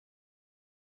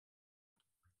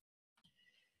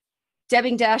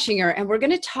Debbi Dachinger, and we're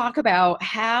going to talk about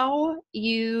how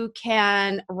you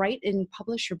can write and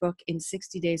publish your book in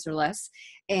 60 days or less.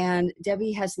 And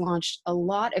Debbi has launched a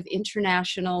lot of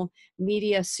international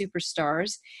media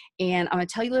superstars, and I'm going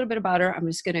to tell you a little bit about her. I'm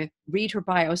just going to read her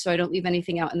bio so I don't leave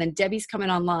anything out. And then Debbi's coming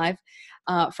on live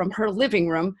from her living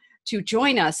room to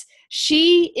join us.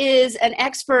 She is an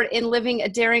expert in living a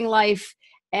daring life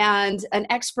and an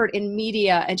expert in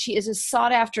media, and she is a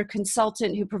sought-after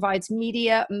consultant who provides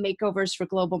media makeovers for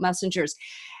global messengers.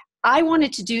 I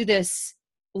wanted to do this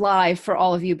live for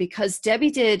all of you because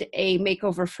Debbi did a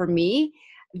makeover for me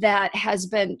that has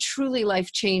been truly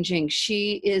life-changing.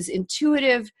 She is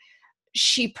intuitive.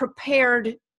 She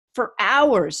prepared for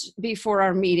hours before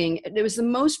our meeting. It was the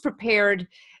most prepared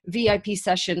VIP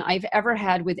session I've ever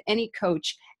had with any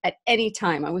coach at any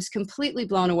time. I was completely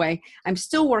blown away. I'm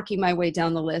still working my way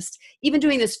down the list. Even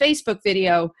doing this Facebook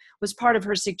video was part of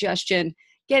her suggestion,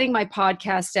 getting my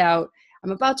podcast out.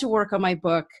 I'm about to work on my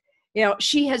book. You know,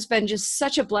 she has been just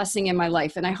such a blessing in my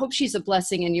life, and I hope she's a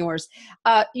blessing in yours.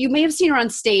 You may have seen her on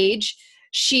stage.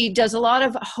 She does a lot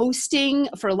of hosting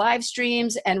for live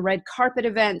streams and red carpet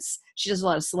events. She does a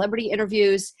lot of celebrity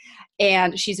interviews,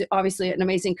 and she's obviously an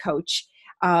amazing coach.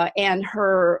 And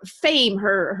her fame,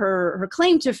 her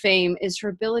claim to fame is her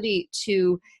ability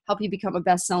to help you become a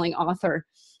best-selling author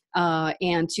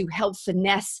and to help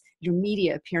finesse your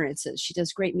media appearances. She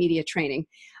does great media training.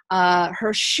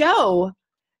 Her show,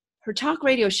 her talk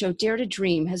radio show, Dare to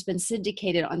Dream, has been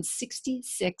syndicated on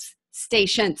 66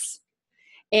 stations.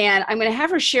 And I'm going to have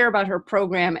her share about her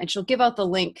program, and she'll give out the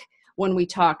link when we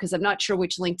talk, because I'm not sure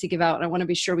which link to give out, and I want to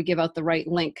be sure we give out the right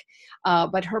link.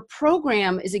 But her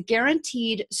program is a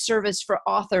guaranteed service for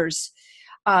authors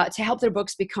to help their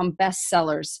books become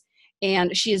bestsellers.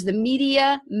 And she is the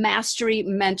Media Mastery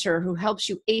Mentor who helps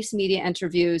you ace media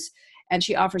interviews, and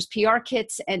she offers PR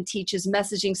kits and teaches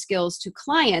messaging skills to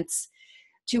clients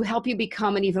to help you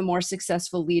become an even more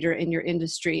successful leader in your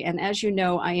industry. And as you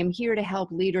know, I am here to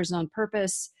help leaders on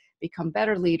purpose become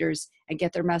better leaders and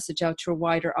get their message out to a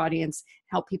wider audience,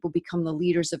 help people become the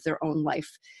leaders of their own life.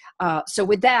 So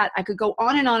with that, I could go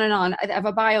on and on and on. I have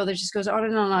a bio that just goes on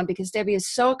and on because Debbi is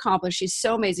so accomplished. She's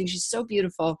so amazing. She's so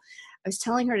beautiful. I was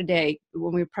telling her today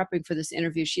when we were prepping for this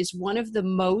interview, she's one of the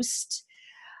most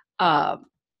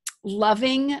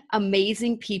loving,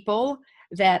 amazing people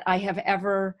that I have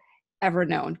ever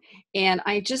known. And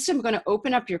I just am going to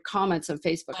open up your comments on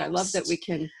Facebook. I love that we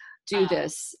can do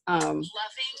this. Loving, amazing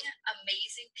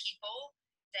people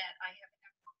that I have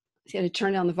ever. I got to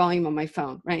turn down the volume on my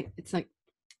phone, right? It's like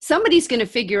somebody's going to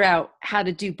figure out how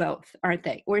to do both, aren't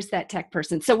they? Where's that tech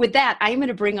person? So with that, I'm going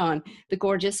to bring on the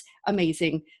gorgeous,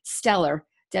 amazing, stellar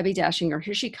Debbi Dachinger.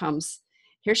 Here she comes.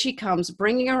 Here she comes,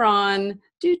 bringing her on.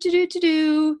 Here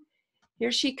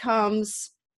she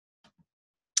comes.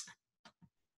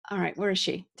 All right, where is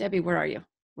she? Debbi, where are you?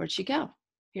 Where'd she go?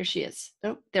 Here she is.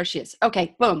 Oh, there she is.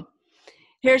 Okay, boom.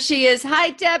 Here she is.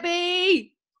 Hi,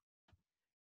 Debbi.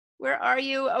 Where are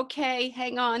you? Okay,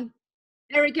 hang on.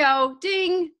 There we go.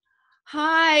 Ding.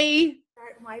 Hi.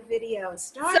 Start my video.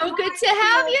 So good to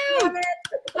have you.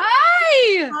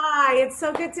 Hi. Hi, it's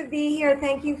so good to be here.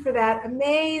 Thank you for that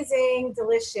amazing,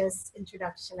 delicious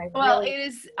introduction.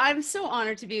 I'm so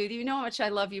honored to be with you. You know how much I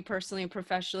love you personally and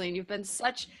professionally, and you've been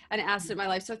such an asset in my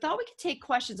life. So I thought we could take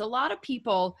questions. A lot of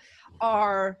people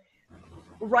are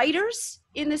writers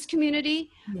in this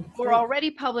community who are already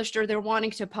published or they're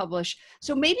wanting to publish.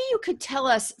 So maybe you could tell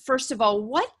us, first of all,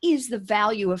 what is the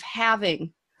value of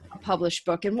having a published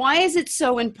book, and why is it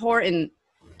so important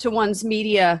to one's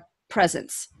media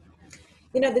presence?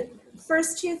 You know, the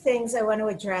first two things I want to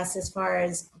address as far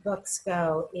as books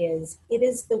go is it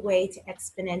is the way to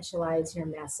exponentialize your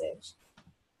message.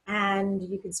 And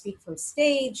you can speak from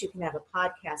stage, you can have a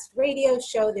podcast radio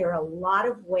show. There are a lot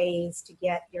of ways to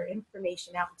get your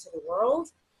information out into the world.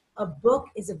 A book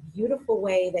is a beautiful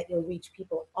way that you'll reach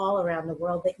people all around the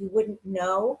world that you wouldn't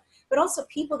know, but also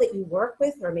people that you work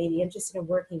with or may be interested in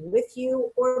working with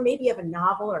you, or maybe you have a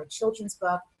novel or a children's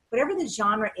book, whatever the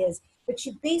genre is, but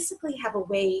you basically have a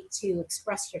way to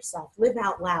express yourself, live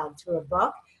out loud through a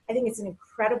book. I think it's an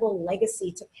incredible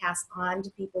legacy to pass on to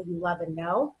people you love and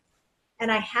know.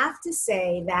 And I have to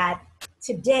say that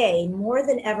today, more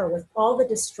than ever, with all the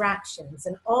distractions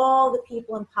and all the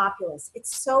people in populace,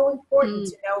 it's so important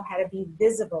to know how to be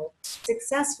visible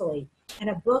successfully.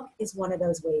 And a book is one of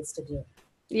those ways to do it.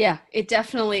 Yeah, it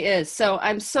definitely is. So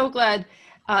I'm so glad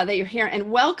that you're here.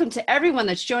 And welcome to everyone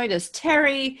that's joined us,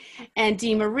 Terry and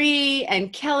Dee Marie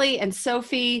and Kelly and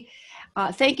Sophie.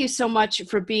 Thank you so much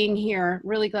for being here.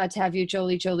 Really glad to have you,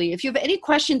 Jolie. If you have any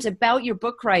questions about your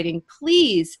book writing,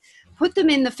 please put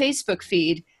them in the Facebook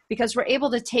feed, because we're able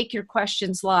to take your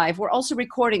questions live. We're also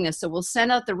recording this, so we'll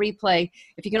send out the replay.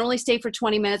 If you can only stay for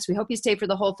 20 minutes, we hope you stay for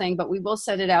the whole thing, but we will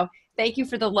send it out. Thank you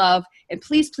for the love. And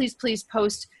please, please, please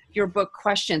post your book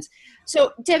questions.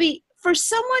 So Debbi, for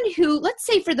someone who, let's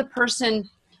say for the person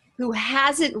who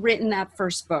hasn't written that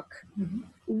first book,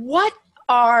 what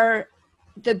are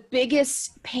the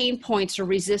biggest pain points or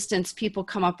resistance people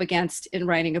come up against in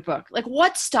writing a book? Like,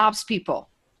 what stops people?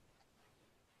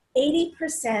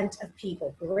 80% of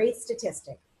people, great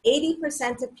statistic,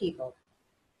 80% of people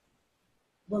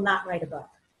will not write a book.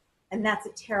 And that's a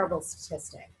terrible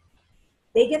statistic.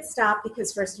 They get stopped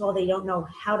because, first of all, they don't know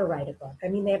how to write a book. I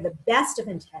mean, they have the best of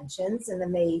intentions, and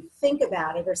then they think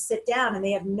about it or sit down and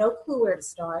they have no clue where to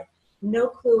start, no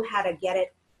clue how to get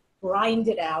it, grind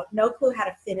it out, no clue how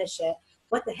to finish it.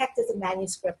 What the heck does a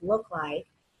manuscript look like?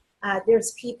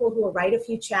 There's people who will write a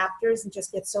few chapters and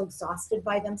just get so exhausted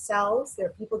by themselves. There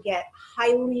are people who get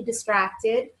highly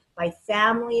distracted by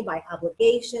family, by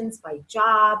obligations, by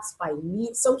jobs, by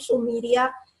social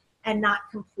media, and not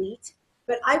complete.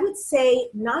 But I would say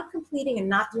not completing and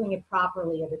not doing it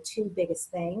properly are the two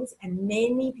biggest things. And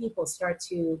many people start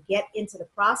to get into the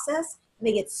process and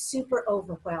they get super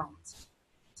overwhelmed.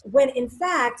 When in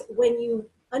fact, when you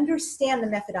understand the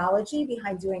methodology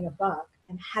behind doing a book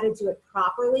and how to do it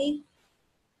properly,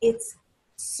 it's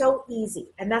so easy.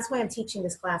 And that's why I'm teaching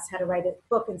this class, how to write a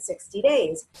book in 60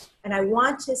 days. And I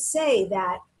want to say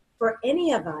that for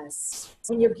any of us,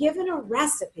 when you're given a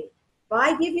recipe, if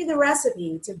I give you the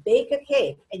recipe to bake a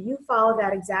cake and you follow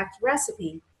that exact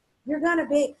recipe, you're going to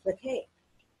bake the cake.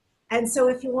 And so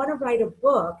if you want to write a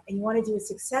book and you want to do it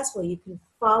successfully, you can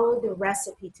follow the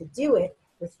recipe to do it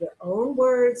with your own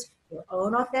words, your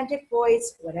own authentic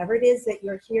voice, whatever it is that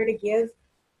you're here to give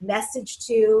message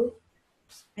to,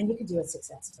 and you can do it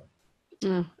successfully.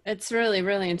 It's really,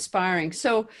 really inspiring.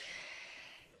 So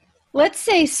let's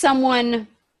say someone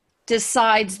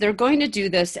decides they're going to do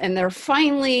this and they're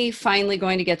finally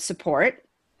going to get support.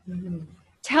 Mm-hmm.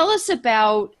 Tell us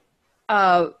about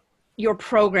your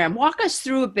program. Walk us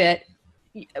through a bit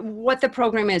what the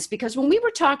program is, because when we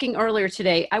were talking earlier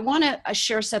today, I want to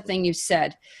share something you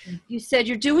said. You said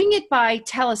you're doing it by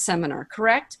teleseminar,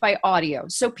 correct? By audio.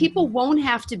 So people won't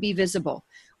have to be visible,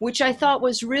 which I thought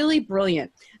was really brilliant.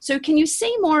 So can you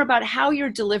say more about how you're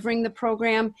delivering the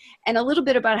program and a little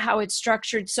bit about how it's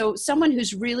structured? So someone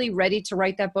who's really ready to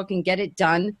write that book and get it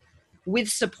done with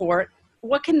support,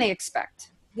 what can they expect?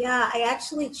 Yeah, I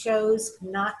actually chose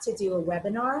not to do a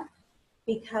webinar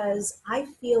because I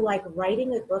feel like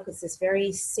writing a book is this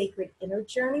very sacred inner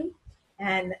journey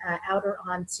and out or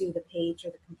onto the page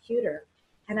or the computer.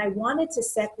 And I wanted to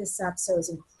set this up so it's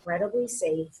incredibly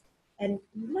safe and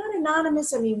not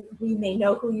anonymous. I mean, we may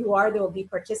know who you are. There will be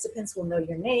participants who will know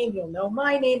your name. You'll know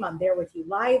my name. I'm there with you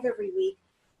live every week.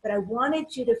 But I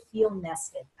wanted you to feel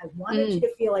nested. I wanted you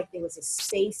to feel like there was a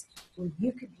space where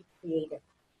you could be creative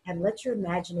and let your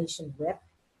imagination rip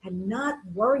and not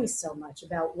worry so much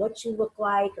about what you look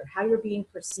like or how you're being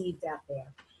perceived out there.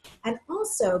 And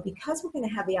also, because we're going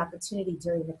to have the opportunity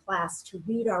during the class to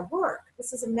read our work,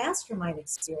 this is a mastermind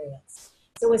experience.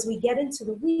 So as we get into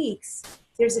the weeks,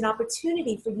 there's an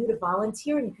opportunity for you to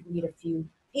volunteer, and you can read a few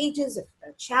pages, a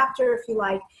chapter if you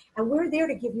like, and we're there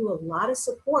to give you a lot of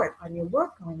support on your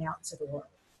work going out into the world.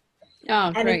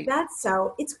 Oh, and great. if that's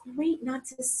so, it's great not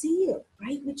to see you,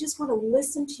 right? We just want to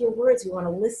listen to your words. We want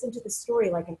to listen to the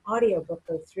story like an audiobook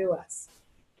go through us.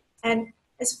 And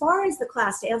as far as the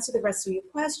class, to answer the rest of your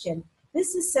question,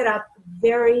 this is set up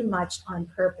very much on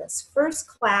purpose. First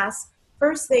class,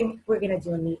 first thing, we're going to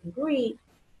do a meet and greet.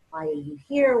 Why are you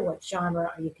here? What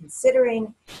genre are you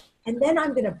considering? And then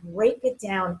I'm going to break it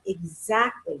down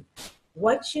exactly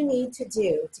what you need to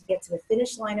do to get to the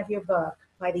finish line of your book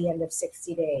by the end of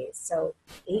 60 days. So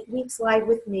 8 weeks live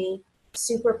with me,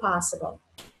 super possible.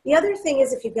 The other thing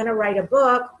is, if you're going to write a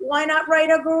book, why not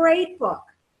write a great book?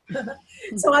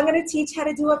 So I'm going to teach how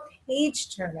to do a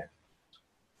page turner.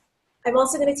 I'm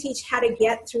also going to teach how to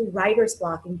get through writer's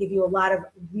block and give you a lot of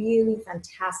really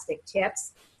fantastic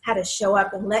tips, how to show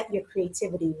up and let your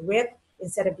creativity rip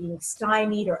instead of being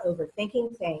stymied or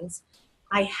overthinking things.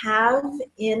 I have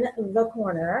in the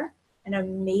corner an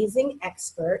amazing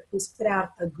expert who's put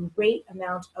out a great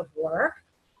amount of work,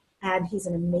 and he's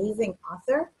an amazing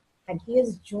author, and he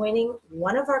is joining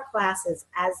one of our classes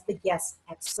as the guest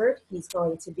expert. He's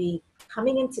going to be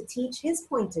coming in to teach his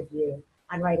point of view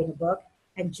on writing a book,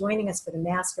 and joining us for the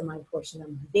mastermind portion.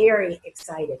 I'm very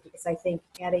excited because I think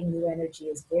adding new energy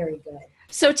is very good.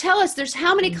 So tell us, there's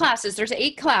how many classes? There's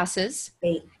 8 classes.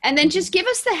 8. And then just give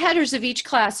us the headers of each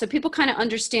class so people kind of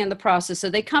understand the process. So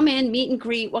they come in, meet and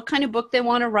greet, what kind of book they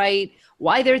want to write,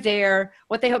 why they're there,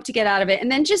 what they hope to get out of it.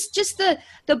 And then just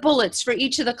the bullets for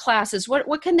each of the classes.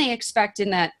 What can they expect in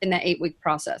that 8-week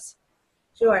process?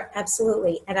 Sure,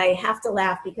 absolutely. And I have to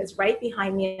laugh because right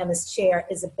behind me on this chair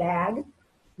is a bag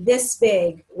this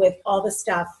big with all the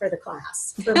stuff for the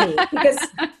class for me. Because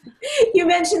you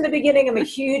mentioned in the beginning, I'm a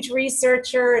huge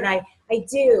researcher, and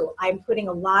I'm putting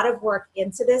a lot of work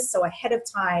into this. So ahead of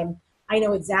time, I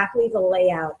know exactly the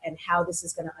layout and how this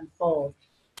is going to unfold.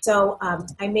 So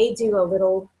I may do a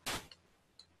little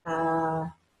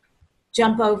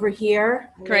jump over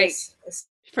here. Great.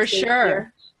 For sure.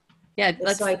 Here. Yeah,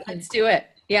 let's do it.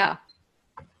 Yeah.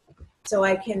 So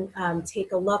I can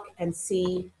take a look and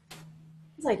see.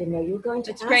 I didn't know you were going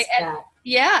to ask great. that.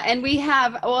 Yeah, and we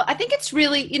have, well, I think it's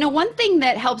really, one thing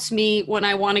that helps me when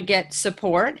I want to get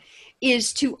support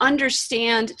is to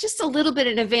understand just a little bit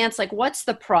in advance, like what's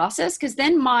the process? Because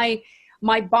then my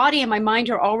body and my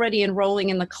mind are already enrolling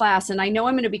in the class, and I know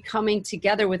I'm going to be coming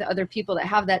together with other people that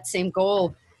have that same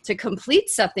goal to complete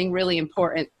something really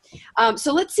important.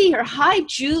 So let's see here. Hi,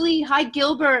 Julie. Hi,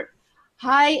 Gilbert.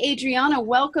 Hi, Adriana.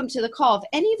 Welcome to the call. If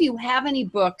any of you have any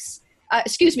books,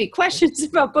 questions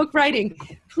about book writing,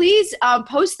 please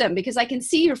post them because I can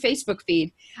see your Facebook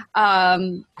feed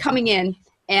coming in,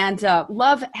 and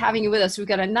love having you with us. We've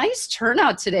got a nice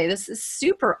turnout today. This is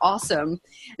super awesome.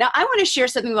 Now, I want to share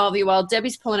something with all of you while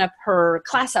Debbie's pulling up her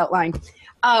class outline.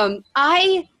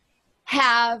 I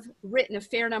have written a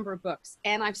fair number of books,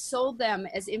 and I've sold them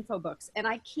as info books, and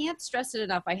I can't stress it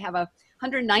enough. I have a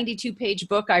 192-page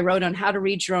book I wrote on how to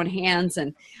read your own hands,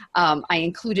 and I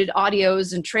included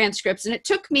audios and transcripts, and it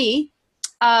took me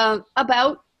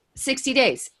about 60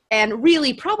 days, and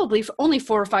really probably only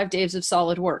 4 or 5 days of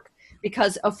solid work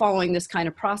because of following this kind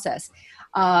of process.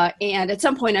 And at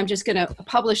some point, I'm just going to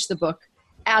publish the book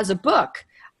as a book,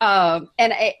 and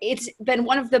it's been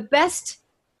one of the best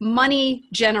money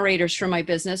generators for my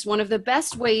business, one of the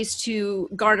best ways to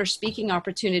garner speaking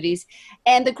opportunities.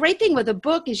 And the great thing with a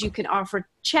book is you can offer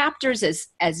chapters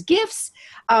as gifts.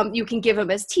 You can give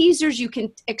them as teasers. You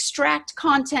can extract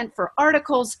content for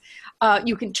articles.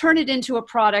 You can turn it into a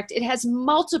product. It has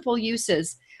multiple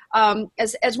uses.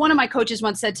 As one of my coaches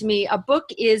once said to me, a book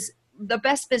is the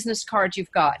best business card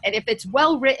you've got. And if it's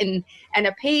well written and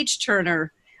a page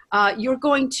turner, you're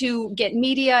going to get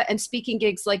media and speaking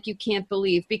gigs like you can't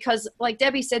believe, because like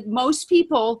Debbie said, most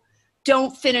people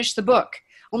don't finish the book.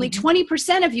 Only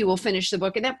 20% of you will finish the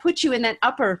book, and that puts you in that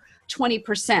upper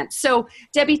 20%. So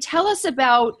Debbie, tell us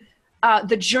about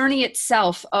the journey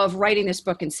itself of writing this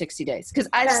book in 60 days, because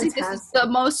I think this is the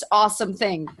most awesome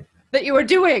thing that you are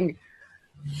doing.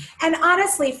 And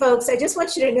honestly, folks, I just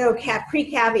want you to know,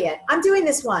 pre-caveat, I'm doing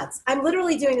this once. I'm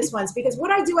literally doing this once because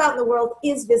what I do out in the world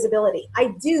is visibility.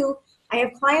 I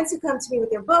have clients who come to me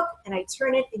with their book and I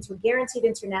turn it into a guaranteed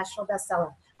international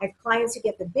bestseller. I have clients who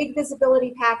get the big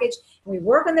visibility package, and we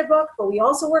work on their book, but we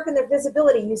also work on their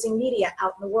visibility using media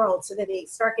out in the world so that they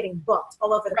start getting booked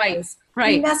all over the place.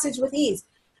 We message with ease.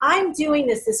 I'm doing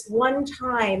this one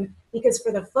time because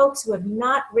for the folks who have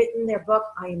not written their book,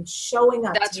 I am showing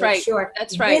up to make sure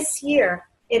this year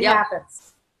it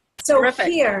happens. So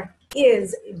here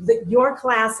is your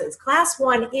classes. Class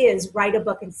 1 is write a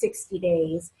book in 60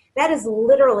 days. That is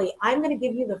literally, I'm going to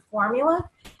give you the formula,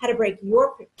 how to break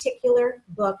your particular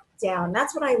book down.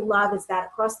 That's what I love, is that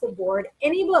across the board,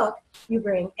 any book you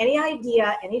bring, any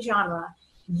idea, any genre,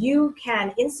 you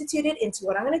can institute it into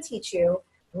what I'm going to teach you,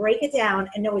 break it down,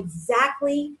 and know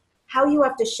exactly how you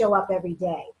have to show up every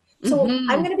day. So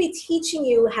I'm going to be teaching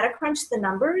you how to crunch the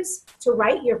numbers to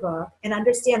write your book and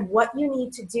understand what you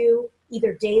need to do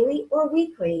either daily or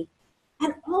weekly,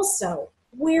 and also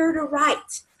where to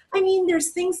write. I mean,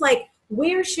 there's things like,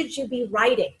 where should you be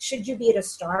writing? Should you be at a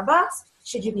Starbucks?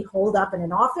 Should you be holed up in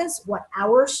an office? What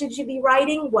hours should you be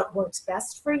writing? What works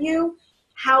best for you?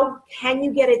 How can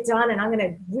you get it done? And I'm going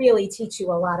to really teach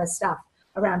you a lot of stuff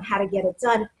around how to get it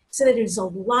done so that there's a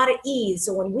lot of ease.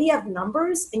 So when we have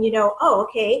numbers and you know, oh,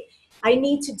 okay, I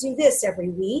need to do this every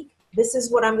week. This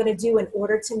is what I'm going to do in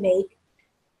order to make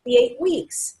the 8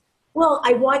 weeks. Well,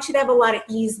 I want you to have a lot of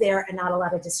ease there and not a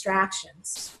lot of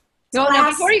distractions. No,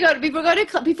 before you go to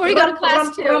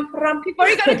class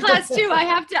two, I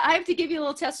have to give you a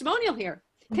little testimonial here.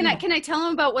 Can I tell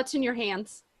them about what's in your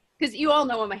hands? Because you all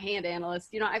know I'm a hand analyst.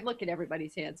 You know, I look at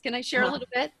everybody's hands. Can I share a little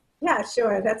bit? Yeah,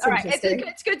 sure. That's all right. Interesting.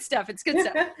 It's good stuff. It's good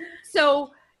stuff.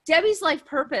 So Debbie's life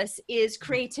purpose is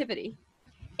creativity,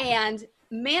 and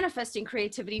manifesting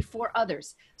creativity for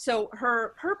others. So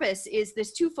her purpose is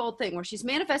this twofold thing where she's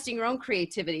manifesting her own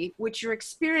creativity, which you're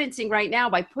experiencing right now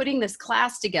by putting this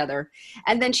class together.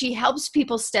 And then she helps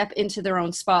people step into their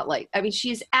own spotlight. I mean,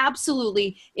 she's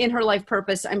absolutely in her life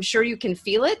purpose. I'm sure you can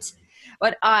feel it,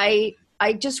 but I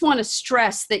just want to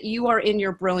stress that you are in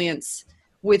your brilliance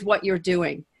with what you're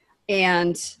doing.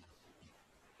 And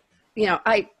you know,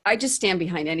 I just stand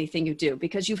behind anything you do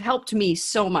because you've helped me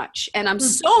so much, and I'm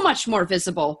so much more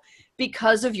visible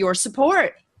because of your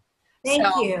support. Thank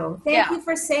So, you. Thank you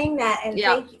for saying that. And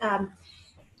yeah.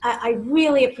 I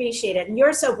really appreciate it. And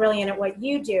you're so brilliant at what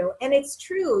you do. And it's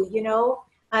true, you know,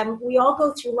 we all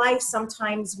go through life.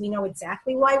 Sometimes we know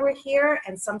exactly why we're here.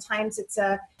 And sometimes it's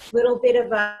a little bit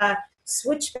of a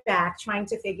switchback trying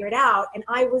to figure it out. And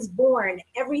I was born,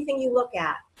 everything you look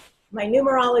at, my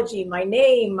numerology, my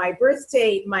name, my birth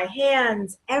date, my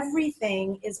hands,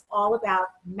 everything is all about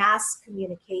mass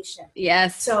communication.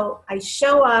 Yes. So I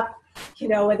show up, you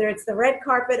know, whether it's the red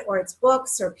carpet or it's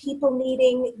books or people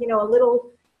needing, you know, a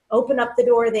little open up the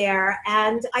door there.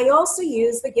 And I also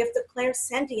use the gift of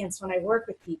clairsentience when I work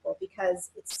with people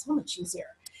because it's so much easier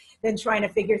than trying to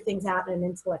figure things out at an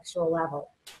intellectual level.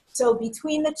 So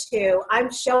between the two,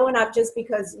 I'm showing up just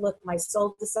because, look, my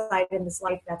soul decided in this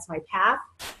life that's my path.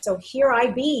 So here I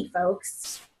be,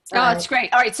 folks. Oh, it's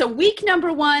great. All right. So week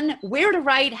number 1, where to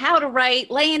write, how to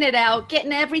write, laying it out,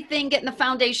 getting everything, getting the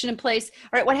foundation in place. All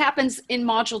right. What happens in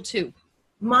module 2?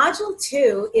 Module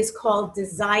 2 is called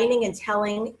Designing and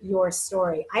Telling Your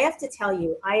Story. I have to tell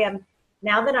you,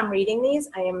 now that I'm reading these,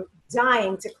 I am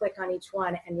dying to click on each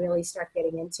one and really start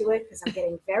getting into it because I'm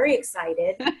getting very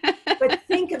excited. But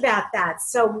think about that.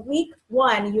 So week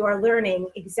 1, you are learning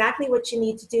exactly what you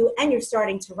need to do, and you're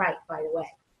starting to write, by the way.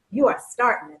 You are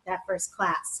starting at that first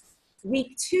class.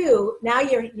 Week 2, now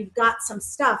you've got some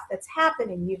stuff that's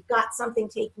happening. You've got something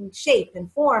taking shape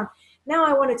and form. Now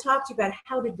I want to talk to you about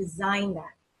how to design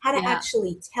that, how to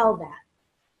actually tell that.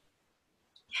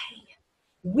 Okay.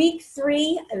 Week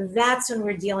 3, that's when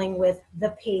we're dealing with the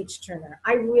page turner.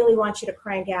 I really want you to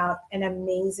crank out an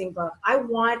amazing book. I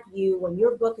want you, when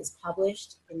your book is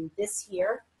published in this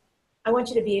year, I want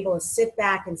you to be able to sit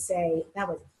back and say, that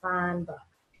was a fine book.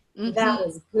 Mm-hmm. That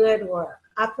was good work.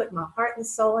 I put my heart and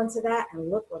soul into that,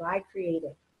 and look what I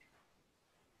created.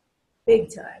 Big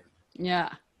time. Yeah.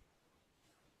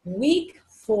 Week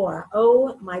 4,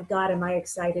 oh my God, am I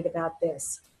excited about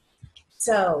this.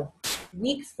 So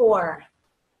week 4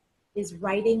 is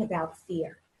writing about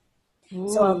fear. Ooh.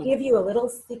 So I'll give you a little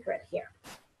secret here,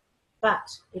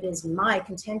 but it is my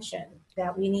contention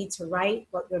that we need to write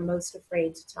what we're most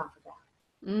afraid to talk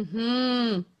about.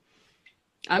 Mm-hmm.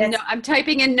 I'm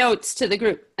typing in notes to the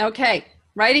group. Okay.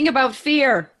 Writing about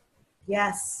fear.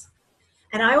 Yes.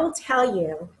 And I will tell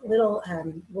you a little,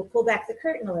 we'll pull back the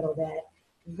curtain a little bit,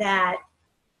 that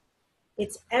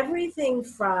it's everything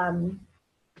from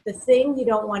the thing you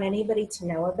don't want anybody to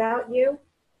know about you.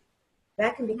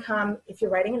 That can become, if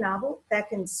you're writing a novel, that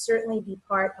can certainly be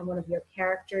part of one of your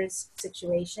characters'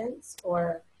 situations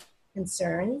or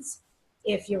concerns.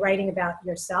 If you're writing about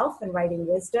yourself and writing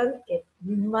wisdom,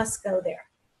 you must go there.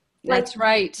 That's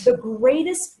right. The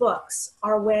greatest books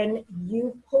are when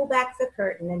you pull back the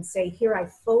curtain and say, here I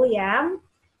fully am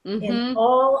in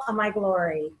all of my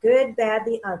glory, good, bad,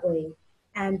 the ugly.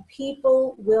 And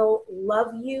people will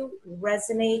love you,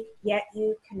 resonate, get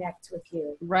you, connect with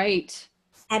you. Right.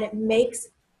 And it makes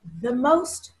the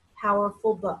most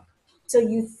powerful book. So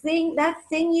you think that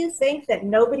thing you think that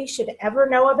nobody should ever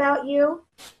know about you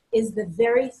is the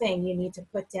very thing you need to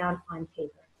put down on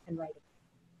paper and write it.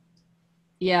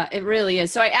 Yeah, it really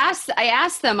is. So I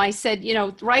asked them, I said, you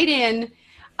know, write in,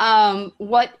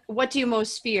 what do you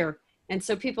most fear? And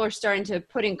so people are starting to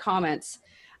put in comments.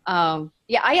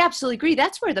 Yeah, I absolutely agree.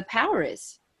 That's where the power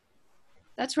is.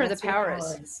 That's where the power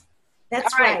is.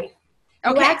 That's right.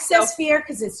 You access fear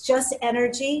because it's just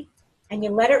energy, and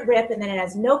you let it rip, and then it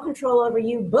has no control over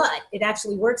you, but it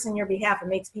actually works on your behalf and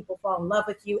makes people fall in love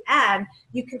with you, and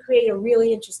you can create a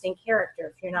really interesting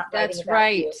character if you're not writing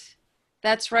about you.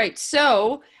 That's right.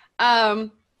 So,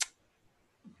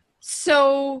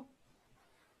 so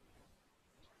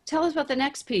tell us about the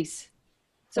next piece.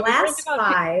 So class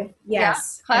 5,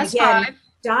 yes. Yeah, class 5.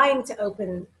 Dying to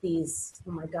open these.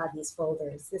 Oh my God, these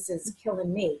folders. This is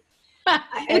killing me.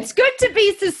 It's good to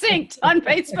be succinct on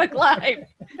Facebook Live.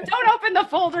 Don't open the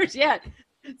folders yet.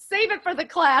 Save it for the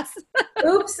class.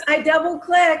 Oops, I double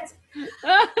clicked.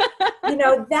 You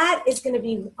know, that is going to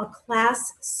be a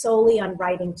class solely on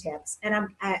writing tips. And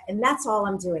that's all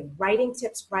I'm doing. Writing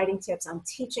tips. I'm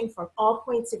teaching from all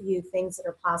points of view things that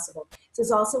are possible. This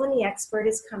is also when the expert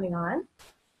is coming on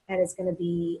and is going to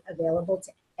be available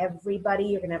to everybody.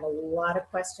 You're going to have a lot of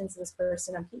questions to this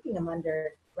person. I'm keeping them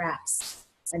under wraps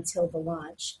until the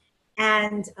launch.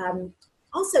 And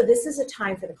also, this is a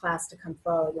time for the class to come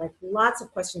forward, like lots of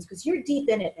questions, because you're deep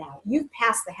in it now. You've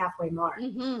passed the halfway mark.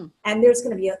 Mm-hmm. And there's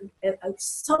going to be a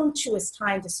sumptuous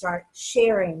time to start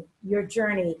sharing your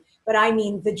journey. But I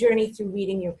mean the journey through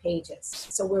reading your pages.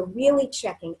 So we're really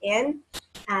checking in.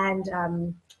 And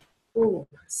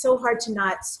so hard to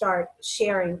not start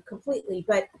sharing completely.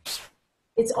 But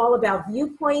it's all about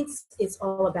viewpoints. It's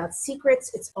all about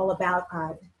secrets. It's all about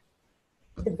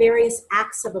the various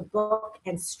acts of a book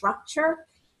and structure.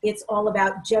 It's all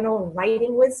about general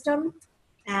writing wisdom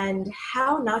and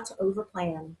how not to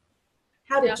overplan,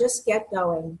 how to just get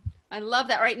going. I love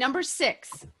that. All right, number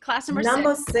 6, class number 6.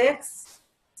 Number 6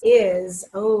 is,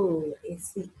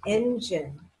 it's the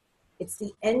engine. It's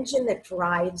the engine that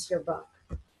drives your book.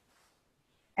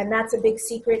 And that's a big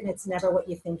secret, and it's never what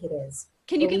you think it is.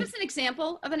 Can you give us an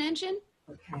example of an engine?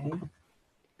 Okay.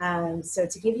 So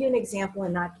to give you an example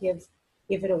and not give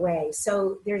it away.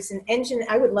 So there's an engine.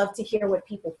 I would love to hear what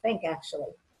people think,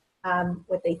 actually,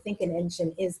 what they think an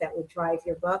engine is that would drive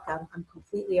your book. I'm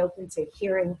completely open to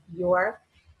hearing your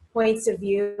points of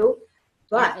view.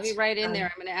 But let me write in there.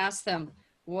 I'm going to ask them,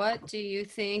 what do you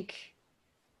think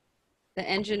the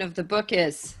engine of the book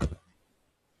is?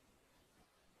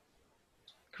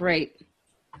 Great.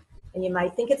 And you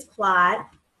might think it's plot.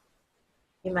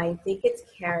 You might think it's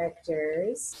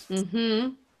characters.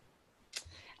 Mm-hmm.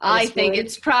 I think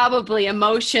it's probably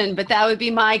emotion, but that would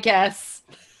be my guess.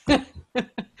 I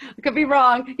could be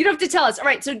wrong. You don't have to tell us. All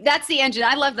right, so that's the engine.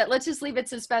 I love that. Let's just leave it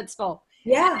suspenseful.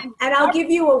 Yeah, and I'll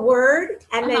give you a word,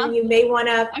 and then you may want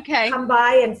to come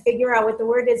by and figure out what the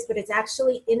word is, but it's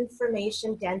actually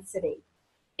information density.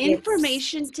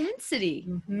 Information density.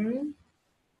 Mm-hmm.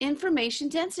 Information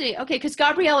density. Okay, because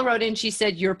Gabriella wrote in, she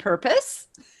said, your purpose?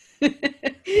 Is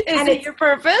it your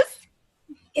purpose?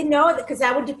 No, because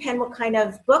that would depend what kind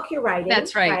of book you're writing.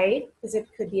 That's right. Right? Because it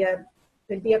could be a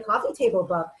coffee table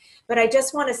book. But I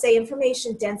just want to say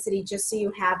information density, just so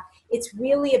you have, it's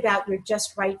really about you're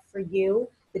just right for you.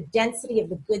 The density of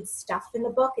the good stuff in the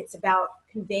book. It's about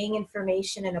conveying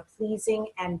information in a pleasing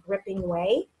and gripping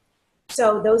way.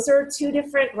 So those are two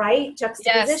different, right?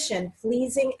 Juxtaposition, yes.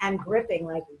 Pleasing and gripping.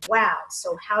 Like, wow.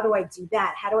 So how do I do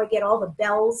that? How do I get all the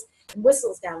bells and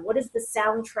whistles down? What is the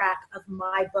soundtrack of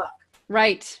my book?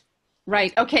 Right.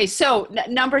 Right. Okay. So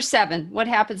number 7, what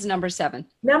happens number 7?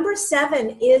 Number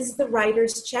 7 is the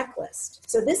writer's checklist.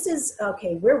 So this is,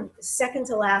 okay, we're second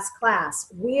to last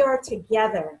class. We are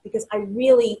together because I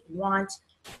really want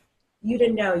you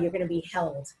to know you're going to be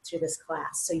held through this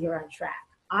class. So you're on track.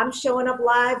 I'm showing up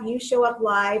live, you show up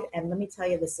live, and let me tell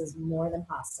you, this is more than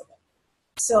possible.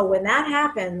 So when that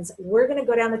happens, we're going to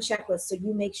go down the checklist so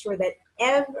you make sure that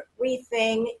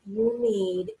everything you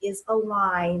need is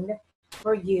aligned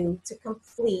for you to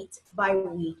complete by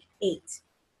week 8.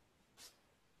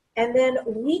 And then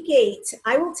week 8,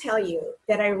 I will tell you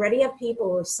that I already have people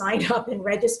who have signed up and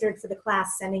registered for the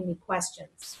class sending me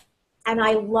questions. And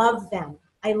I love them.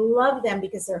 I love them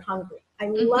because they're hungry. I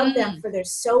love them for they're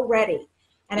so ready.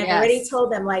 And I've already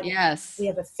told them, like, we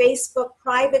have a Facebook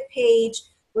private page.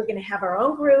 We're going to have our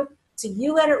own group. So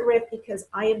you let it rip because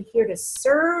I am here to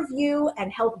serve you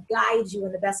and help guide you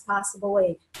in the best possible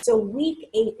way. So week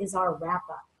 8 is our wrap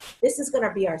up. This is going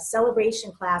to be our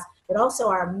celebration class, but also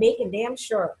our making damn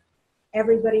sure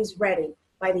everybody's ready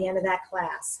by the end of that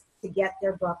class to get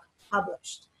their book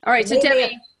published. All right. So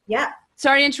Debbie,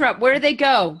 sorry to interrupt. Where do they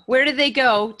go? Where do they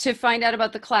go to find out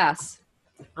about the class?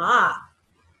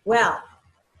 Well,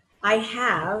 I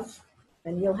have,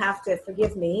 and you'll have to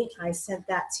forgive me, I sent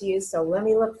that to you, so let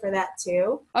me look for that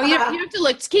too. Oh, you have to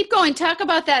look. Keep going. Talk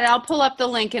about that. I'll pull up the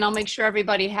link, and I'll make sure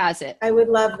everybody has it. I would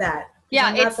love that.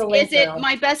 Yeah, is it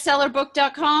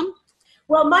mybestsellerbook.com?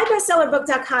 Well,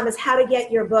 mybestsellerbook.com is how to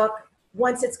get your book,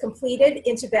 once it's completed,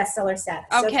 into bestseller status.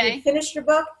 Okay. So if you finished your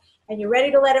book and you're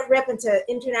ready to let it rip into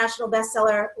international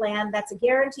bestseller land, that's a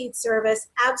guaranteed service.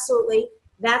 Absolutely.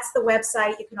 That's the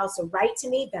website. You can also write to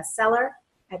me,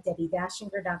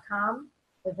 bestseller@debbidachinger.com.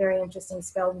 A very interesting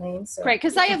spelled name. So great,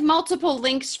 because I have multiple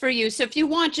links for you. So if you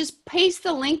want, just paste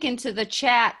the link into the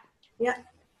chat. Yeah.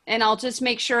 And I'll just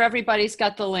make sure everybody's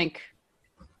got the link.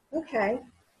 Okay.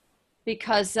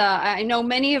 Because I know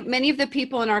many of the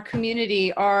people in our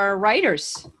community are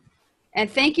writers. And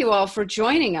thank you all for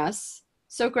joining us.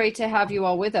 So great to have you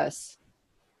all with us.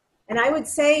 And I would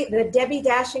say the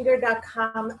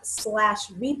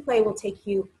debbidachinger.com/replay will take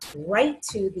you right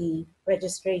to the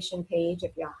registration page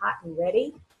if you're hot and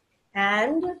ready.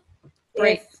 And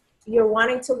if you're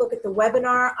wanting to look at the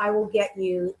webinar, I will get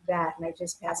you that. And I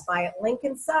just passed by it, link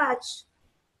and such.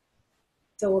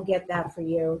 So we'll get that for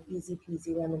you. Easy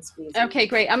peasy lemon squeezy. Okay,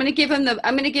 great. I'm going to give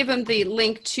them the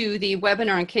link to the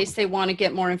webinar in case they want to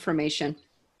get more information.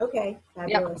 Okay,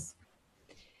 fabulous.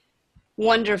 Yep.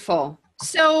 Wonderful.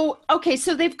 So, okay,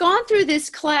 so they've gone through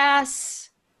this class.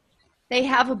 They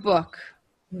have a book.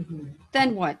 Mm-hmm.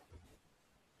 Then what?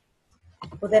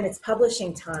 Well, then it's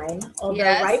publishing time. Although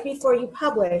right before you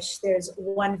publish, there's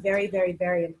one very, very,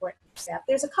 very important step.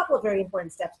 There's a couple of very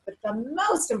important steps, but the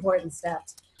most important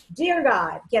steps, dear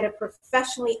God, get it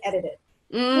professionally edited.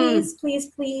 Please, please,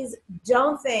 please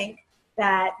don't think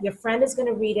that your friend is going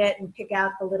to read it and pick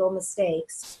out the little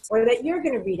mistakes, or that you're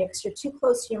going to read it because you're too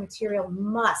close to your material.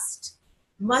 Must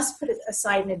put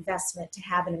aside an investment to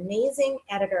have an amazing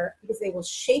editor, because they will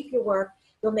shape your work.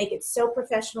 They'll make it so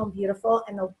professional and beautiful,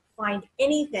 and they'll find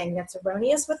anything that's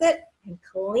erroneous with it and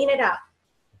clean it up.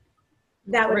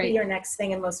 That would be your next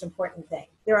thing and most important thing.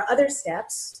 There are other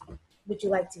steps. Would you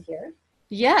like to hear?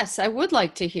 Yes, I would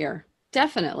like to hear.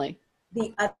 Definitely.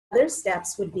 The other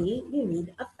steps would be, you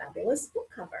need a fabulous book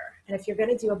cover. And if you're going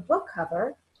to do a book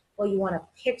cover, well, you want a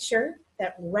picture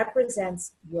that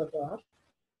represents your book.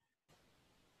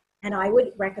 And I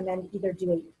would recommend either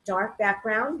do a dark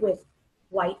background with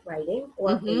white writing,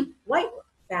 or a white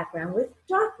background with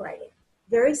dark writing.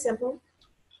 Very simple.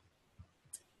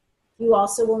 You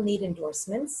also will need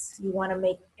endorsements. You want to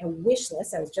make a wish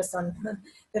list. I was just on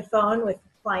the phone with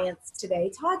clients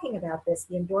today talking about this,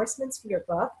 the endorsements for your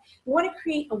book. You want to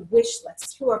create a wish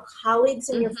list. Who are colleagues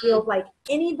in your field, like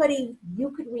anybody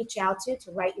you could reach out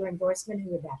to write your endorsement? Who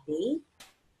would that be?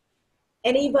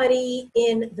 Anybody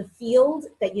in the field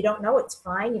that you don't know, it's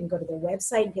fine. You can go to their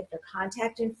website and get their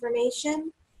contact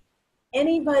information.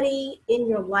 Anybody in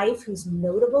your life who's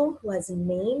notable, who has a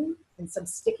name and some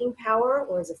sticking power,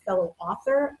 or is a fellow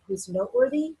author who's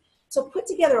noteworthy. So put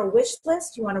together a wish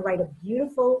list. You want to write a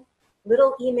beautiful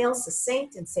little email,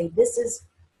 succinct, and say,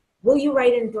 will you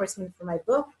write an endorsement for my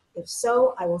book? If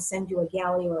so, I will send you a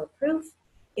galley or a proof.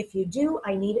 If you do,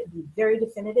 I need it to be very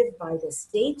definitive by this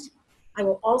date. I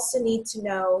will also need to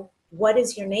know what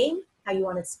is your name, how you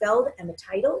want it spelled, and the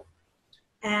title.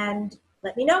 And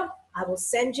let me know. I will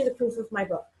send you the proof of my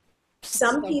book.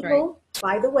 Some people,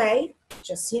 by the way,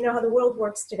 just so you know how the world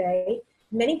works today,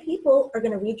 many people are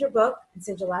going to read your book and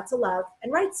send you lots of love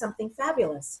and write something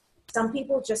fabulous. Some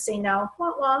people just say no,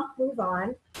 wah, wah, move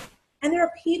on. And there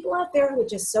are people out there who are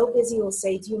just so busy who will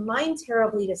say, do you mind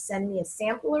terribly to send me a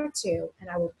sample or two, and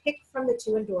I will pick from the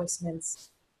 2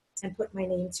 endorsements and put my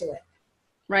name to it.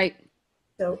 Right.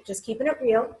 So just keeping it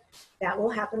real. That will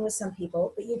happen with some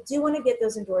people, but you do want to get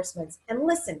those endorsements. And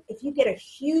listen, if you get a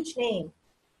huge name,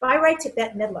 if I write to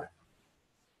Bette Midler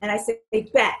and I say,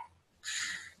 Bette,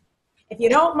 if you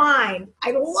don't mind,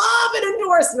 I'd love an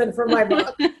endorsement for my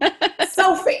book.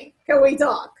 Sophie, can we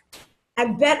talk?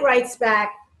 And Bette writes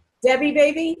back, Debbie,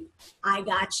 baby, I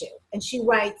got you. And she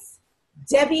writes,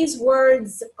 Debbie's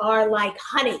words are like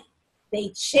honey. They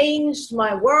changed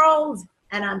my world,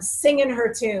 and I'm singing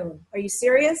her tune. Are you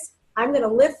serious? I'm going to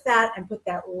lift that and put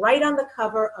that right on the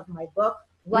cover of my book,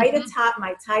 right atop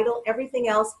my title, everything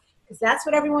else, because that's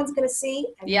what everyone's going to see,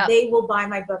 and they will buy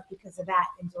my book because of that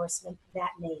endorsement, that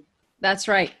name. That's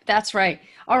right. That's right.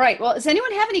 All right. Well, does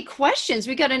anyone have any questions?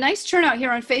 We got a nice turnout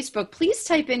here on Facebook. Please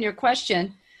type in your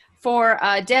question for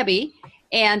Debbie,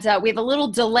 and we have a little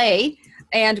delay,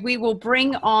 and we will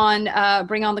bring on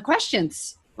the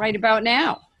questions right about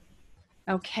now.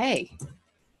 Okay.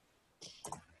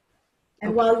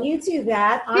 And while you do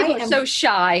that, People are so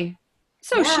shy.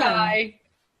 So shy.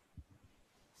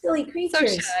 Silly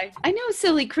creatures. So shy. I know,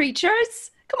 silly creatures.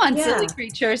 Come on, silly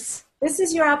creatures. This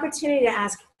is your opportunity to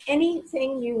ask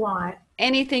anything you want.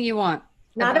 Anything you want.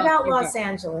 Not about Los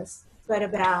Angeles, but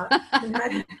about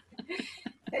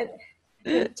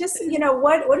just,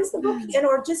 what is the book?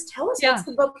 Or just tell us what's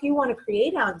the book you want to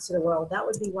create out into the world. That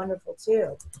would be wonderful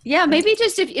too. Yeah, maybe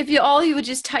just if you would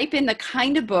just type in the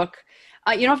kind of book.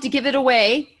 You don't have to give it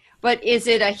away, but is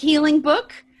it a healing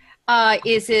book?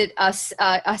 Is it a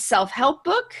self-help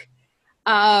book?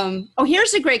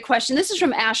 Here's a great question. This is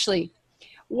from Ashley.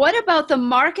 What about the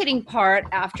marketing part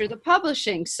after the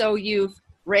publishing? So you've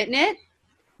written it,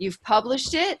 you've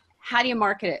published it. How do you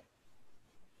market it?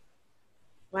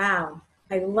 Wow.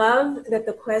 I love that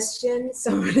the question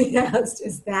somebody asked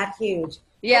is that huge.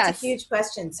 Yes. That's a huge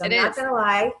question. So I'm not going to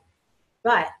lie,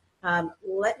 but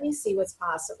let me see what's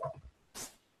possible.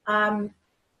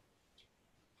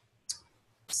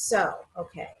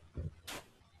 Okay.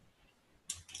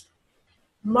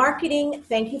 Marketing,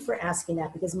 thank you for asking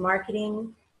that, because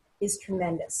marketing is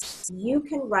tremendous. You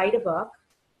can write a book,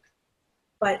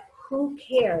 but who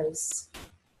cares?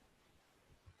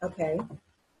 Okay.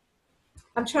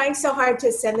 I'm trying so hard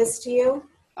to send this to you.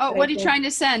 Oh, but I what are you think trying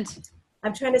to send?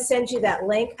 I'm trying to send you that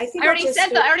link. I think I I'll already just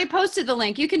sent do. I already posted the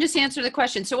link. You can just answer the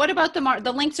question. So what about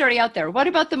the link's already out there. What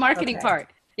about the marketing Okay,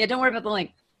 part? Yeah, don't worry about the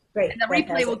link. great. And the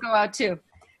replay will Fantastic. go out too.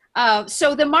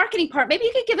 So the marketing part, maybe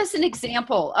you could give us an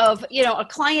example of, a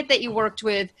client that you worked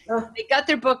with. Oh, They got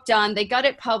their book done, they got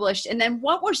it published, and then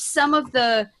what were some of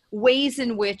the ways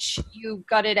in which you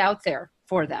got it out there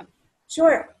for them?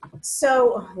 sure.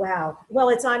 So, wow. Well,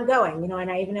 it's ongoing,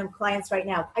 and I even have clients right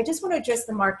now. I just want to address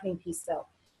the marketing piece though,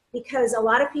 because a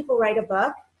lot of people write a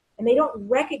book and they don't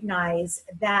recognize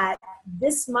that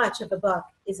this much of the book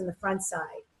is in the front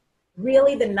side.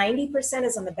 Really, the 90%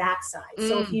 is on the back side.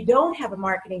 So if Mm, you don't have a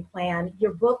marketing plan,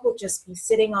 your book will just be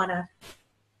sitting on a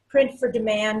print for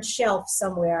demand shelf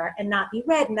somewhere and not be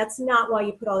read. And that's not why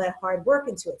you put all that hard work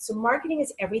into it. So marketing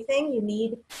is everything. You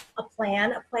need a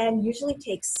plan. A plan usually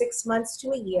takes 6 months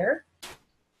to a year.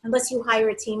 Unless you hire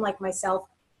a team like myself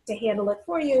to handle it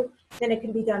for you, then it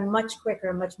can be done much quicker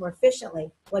and much more efficiently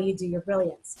while you do your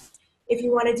brilliance. If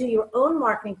you want to do your own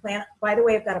marketing plan, by the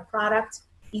way, I've got a product,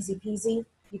 easy peasy.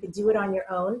 You can do it on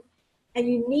your own. And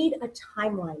you need a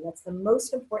timeline. That's the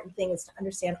most important thing, is to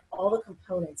understand all the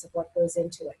components of what goes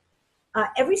into it.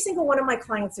 Every single one of my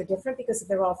clients are different because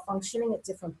they're all functioning at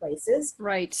different places.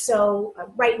 right. So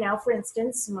right now, for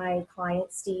instance, my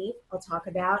client, Steve, I'll talk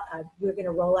about, we're going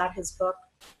to roll out his book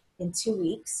in 2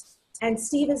 weeks. And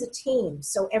Steve is a team.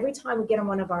 So every time we get on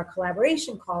one of our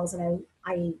collaboration calls, and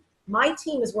my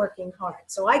team is working hard.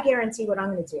 So I guarantee what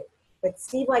I'm going to do. But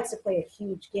Steve likes to play a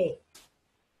huge game.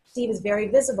 Steve is very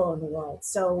visible in the world.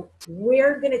 So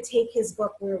we're going to take his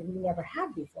book where we never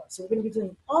have before. So we're going to be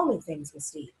doing all new things with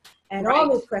Steve, and all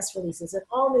Right. new press releases and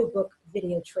all new book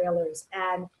video trailers,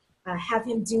 and have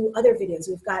him do other videos.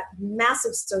 We've got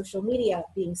massive social media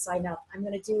being signed up. I'm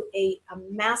going to do a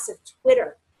massive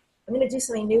Twitter. I'm going to do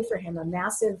something new for him, a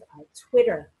massive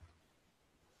Twitter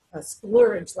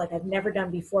splurge like I've never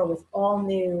done before, with all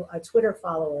new Twitter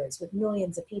followers, with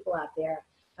millions of people out there.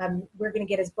 We're going to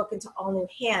get his book into all new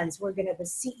hands. We're going to, the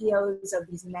CEOs of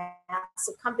these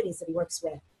massive companies that he works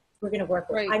with, we're going to work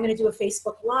with. Right. I'm going to do a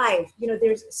Facebook Live.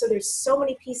 There's so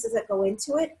many pieces that go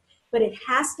into it, but it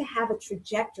has to have a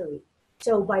trajectory.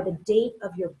 So by the date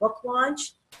of your book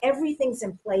launch, everything's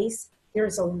in place.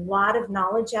 There's a lot of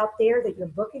knowledge out there that your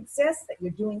book exists, that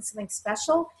you're doing something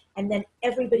special, and then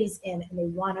everybody's in and they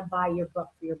want to buy your book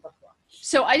for your book launch.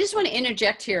 So I just want to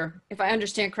interject here, if I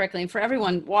understand correctly, and for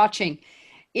everyone watching,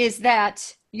 is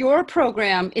that your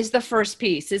program is the first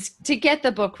piece, is to get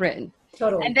the book written.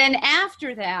 Totally. And then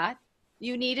after that,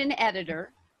 you need an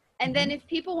editor. And then Mhm. if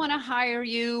people want to hire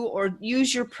you or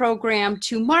use your program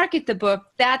to market the book,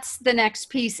 that's the next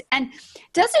piece. And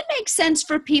does it make sense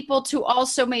for people to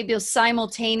also maybe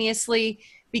simultaneously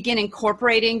begin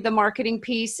incorporating the marketing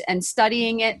piece and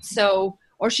studying it? So,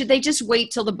 or should they just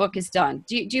wait till the book is done?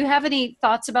 Do you have any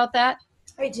thoughts about that?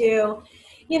 I do.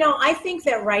 I think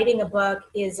that writing a book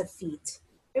is a feat.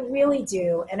 I really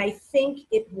do. And I think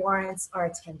it warrants our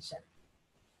attention.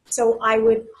 So I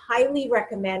would highly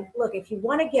recommend, look, if you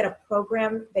want to get a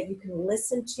program that you can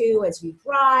listen to as you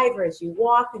drive or as you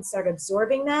walk and start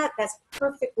absorbing that, that's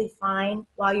perfectly fine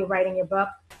while you're writing your book,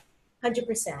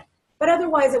 100%. But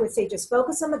otherwise, I would say just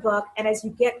focus on the book. And as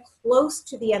you get close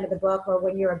to the end of the book, or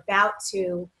when you're about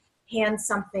to hand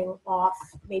something off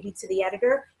maybe to the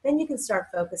editor, then you can start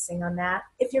focusing on that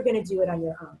if you're going to do it on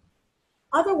your own.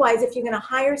 Otherwise, if you're going to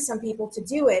hire some people to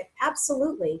do it,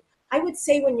 absolutely. I would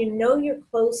say when you know you're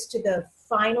close to the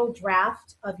final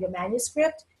draft of your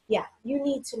manuscript, yeah, you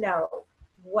need to know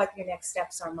what your next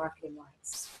steps are marketing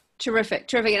wise. Terrific,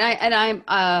 terrific. And I'm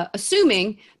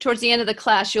assuming towards the end of the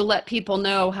class, you'll let people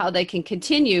know how they can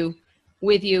continue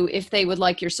with you if they would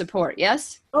like your support.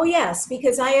 Yes? Oh yes,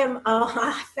 because I am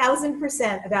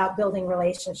 1,000% about building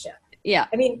relationship. Yeah.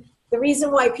 I mean, the reason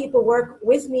why people work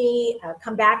with me,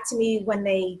 come back to me when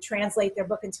they translate their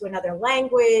book into another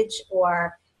language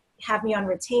or have me on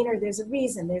retainer, there's a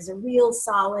reason. There's a real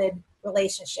solid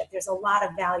relationship. There's a lot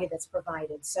of value that's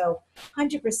provided. So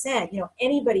 100%,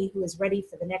 anybody who is ready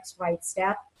for the next right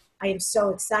step, I am so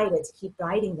excited to keep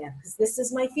guiding them because this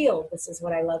is my field. This is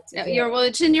what I love to do. Well,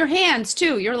 it's in your hands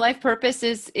too. Your life purpose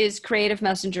is creative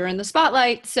messenger in the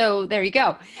spotlight. So there you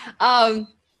go. Yeah,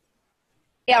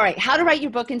 all right. How to write your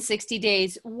book in 60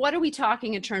 days. What are we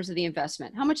talking in terms of the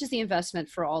investment? How much is the investment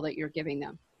for all that you're giving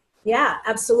them? Yeah,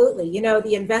 absolutely.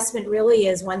 The investment really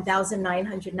is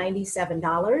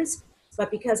 $1,997.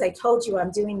 But because I told you I'm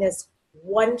doing this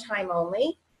one time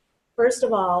only, first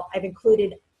of all, I've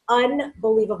included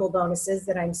unbelievable bonuses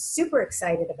that I'm super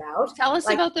excited about. Tell us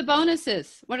about the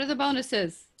bonuses. What are the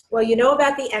bonuses? Well, you know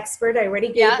about the expert. I already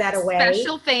gave that away.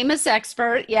 Special famous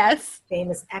expert. Yes.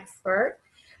 Famous expert.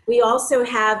 We also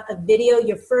have a video.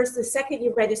 The second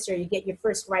you register, you get your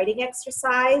first writing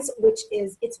exercise,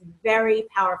 it's very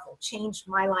powerful. Changed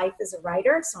my life as a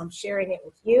writer, so I'm sharing it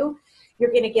with you.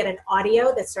 You're going to get an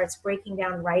audio that starts breaking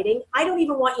down writing. I don't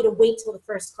even want you to wait till the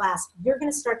first class. You're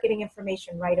going to start getting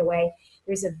information right away.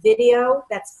 There's a video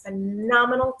that's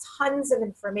phenomenal, tons of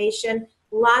information,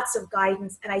 lots of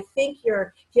guidance. And I think if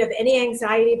you have any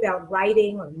anxiety about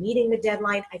writing or meeting the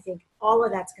deadline, I think all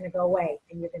of that's going to go away,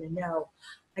 and you're going to know,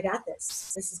 I got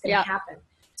this. This is going to happen.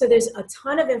 So there's a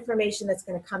ton of information that's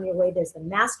going to come your way. There's the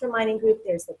masterminding group.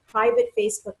 There's the private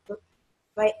Facebook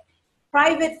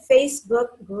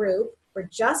group for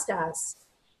just us.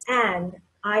 And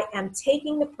I am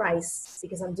taking the price,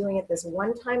 because I'm doing it this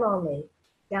one time only,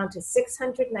 down to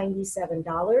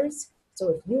 $697.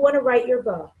 So if you want to write your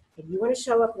book and you want to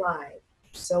show up live,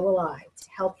 so will I, to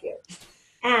help you.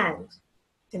 And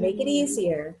to make it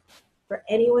easier for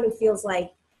anyone who feels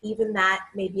like even that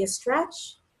may be a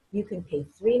stretch, you can pay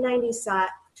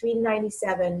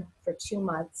 $397 for 2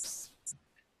 months.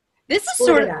 This is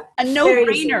sort of a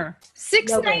no-brainer.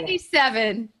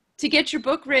 $697 to get your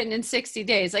book written in 60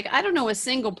 days. Like, I don't know a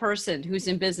single person who's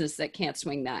in business that can't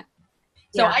swing that.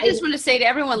 So I just want to say to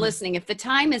everyone listening, if the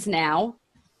time is now,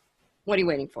 what are you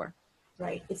waiting for?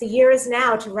 Right. If the year is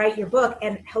now to write your book,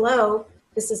 and hello,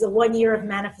 this is a 1 year of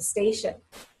manifestation.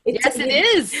 Yes, it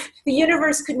is. The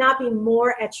universe could not be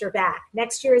more at your back.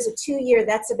 Next year is a 2 year.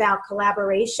 That's about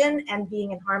collaboration and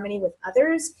being in harmony with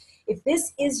others. If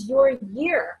this is your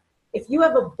year, if you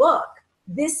have a book,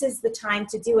 this is the time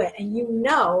to do it. And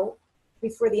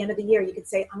before the end of the year, you could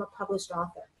say, I'm a published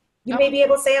author. You may be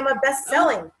able to say, I'm a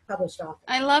best-selling published author.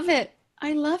 I love it.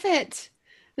 I love it.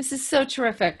 This is so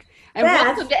terrific. And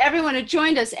welcome to everyone who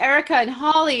joined us, Erica and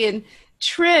Holly and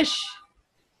Trish.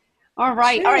 All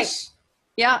right. All right.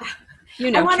 Yeah. You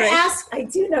know, I want to Trish. I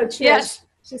do know Trish. Yes.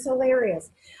 She's hilarious.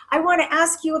 I want to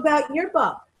ask you about your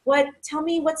book. Tell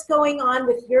me what's going on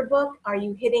with your book. Are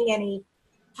you hitting any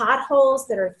potholes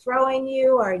that are throwing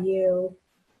you? Are you,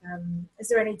 is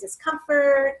there any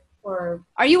discomfort, or?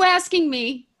 Are you asking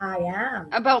me? I am.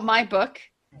 About my book?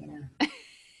 I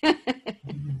am.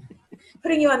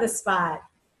 Putting you on the spot.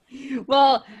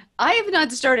 Well, I have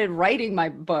not started writing my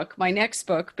next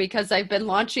book, because I've been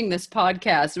launching this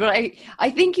podcast. But I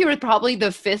think you're probably the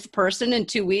 5th person in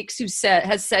 2 weeks who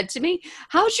has said to me,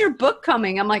 how's your book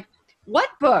coming? I'm like, what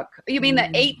book? You mean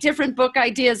the 8 different book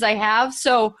ideas I have?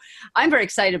 So I'm very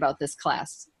excited about this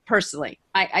class, personally.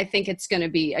 I think it's going to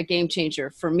be a game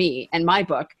changer for me and my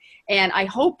book. And I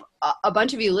hope a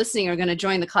bunch of you listening are going to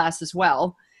join the class as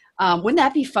well. Wouldn't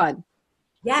that be fun?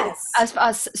 Yes.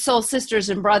 Us soul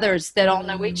sisters and brothers that all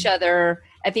know each other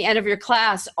at the end of your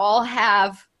class all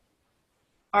have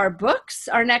our books,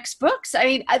 our next books. I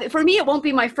mean, for me, it won't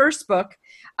be my first book,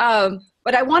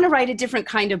 but I want to write a different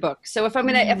kind of book. So if I'm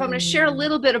gonna share a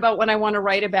little bit about what I want to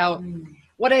write about,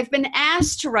 what I've been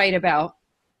asked to write about,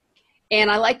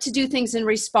 and I like to do things in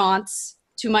response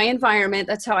to my environment.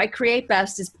 That's how I create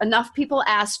best. Is enough people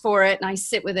ask for it, and I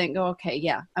sit with it and go, okay,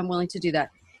 yeah, I'm willing to do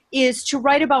that. Is to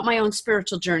write about my own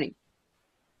spiritual journey,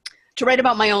 to write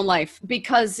about my own life,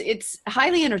 because it's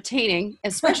highly entertaining,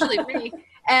 especially me,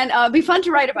 and be fun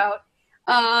to write about.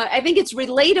 I think it's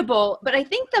relatable, but I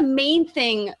think the main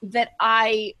thing that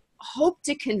I hope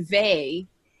to convey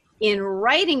in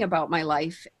writing about my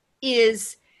life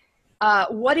is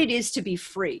what it is to be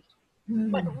free,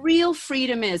 what real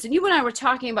freedom is. And you and I were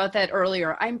talking about that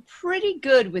earlier. I'm pretty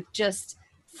good with just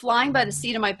flying by the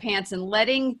seat of my pants and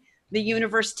letting the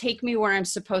universe take me where I'm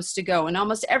supposed to go. And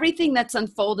almost everything that's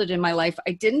unfolded in my life,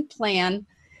 I didn't plan.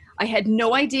 I had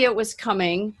no idea it was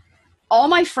coming. All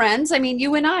my friends, I mean,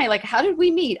 you and I, like, how did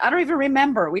we meet? I don't even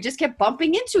remember. We just kept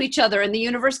bumping into each other, and the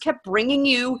universe kept bringing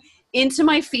you into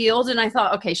my field. And I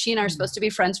thought, okay, she and I are supposed to be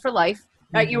friends for life.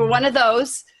 Right? You were one of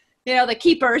those, the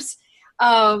keepers.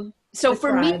 So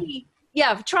for me,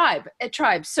 a tribe.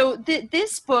 So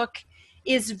this book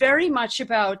is very much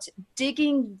about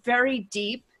digging very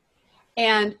deep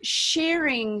and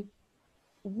sharing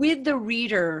with the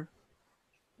reader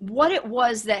what it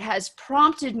was that has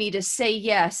prompted me to say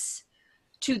yes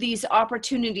to these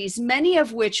opportunities, many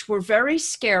of which were very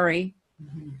scary,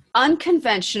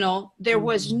 unconventional. There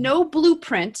was no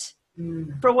blueprint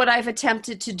for what I've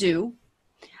attempted to do.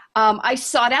 I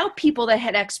sought out people that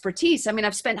had expertise. I mean,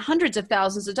 I've spent hundreds of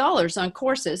thousands of dollars on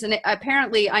courses, and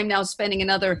apparently I'm now spending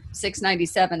another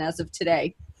 $697 as of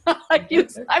today. I'm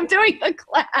doing the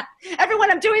class.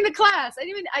 Everyone, I'm doing the class. I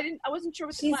wasn't sure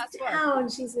what the class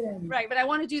was. She's in. Right, but I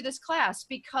want to do this class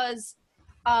because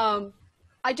I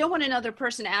don't want another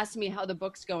person asking me how the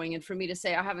book's going and for me to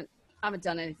say I haven't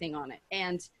done anything on it.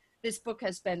 And this book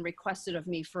has been requested of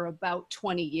me for about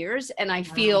 20 years. And I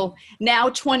feel now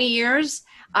 20 years,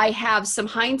 I have some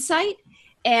hindsight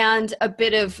and a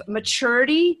bit of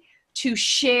maturity to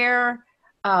share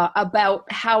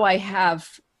about how I have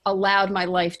allowed my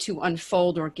life to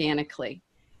unfold organically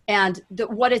and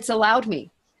what it's allowed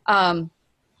me.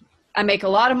 I make a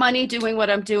lot of money doing what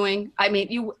I'm doing. I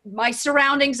mean, my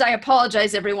surroundings, I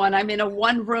apologize, everyone. I'm in a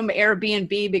one-room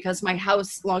Airbnb because my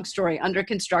house, long story, under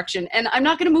construction. And I'm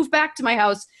not going to move back to my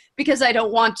house because I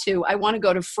don't want to. I want to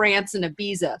go to France and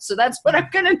Ibiza. So that's what I'm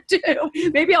going to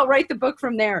do. Maybe I'll write the book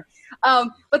from there.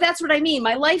 But that's what I mean.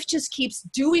 My life just keeps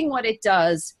doing what it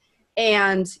does.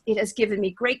 And it has given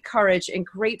me great courage and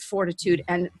great fortitude.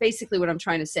 And basically what I'm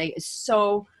trying to say is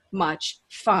so much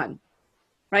fun.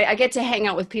 Right? I get to hang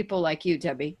out with people like you,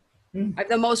 Debbie. I have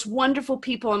the most wonderful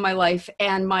people in my life,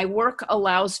 and my work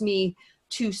allows me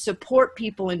to support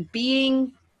people in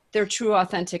being their true,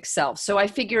 authentic self. So I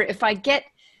figure if I get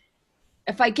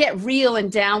real and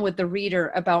down with the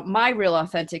reader about my real,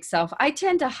 authentic self, I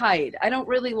tend to hide. I don't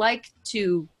really like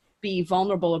to be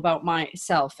vulnerable about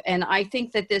myself, and I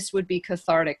think that this would be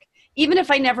cathartic. Even if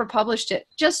I never published it,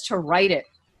 just to write it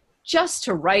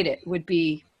would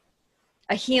be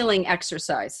a healing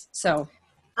exercise. So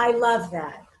I love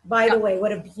that. By the way,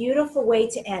 what a beautiful way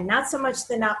to end. Not so much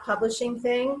the not publishing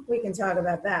thing. We can talk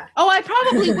about that. Oh, I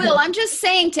probably will. I'm just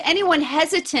saying to anyone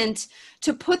hesitant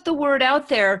to put the word out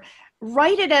there,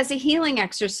 write it as a healing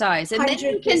exercise. And 100%. Then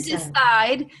you can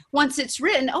decide once it's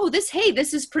written, oh, this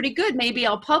is pretty good. Maybe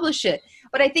I'll publish it.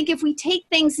 But I think if we take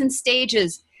things in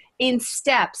stages, in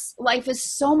steps, life is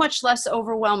so much less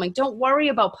overwhelming. Don't worry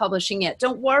about publishing it.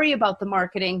 Don't worry about the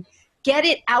marketing. Get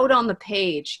it out on the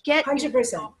page.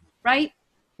 100%. Right?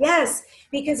 Yes,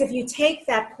 because if you take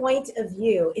that point of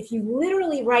view, if you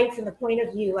literally write from the point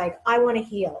of view, like, I want to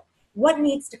heal, what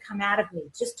needs to come out of me?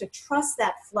 Just to trust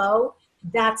that flow,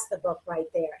 that's the book right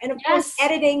there. And of course,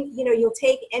 editing, you'll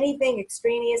take anything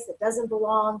extraneous that doesn't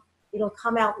belong, it'll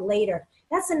come out later.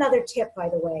 That's another tip, by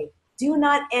the way. Do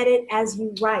not edit as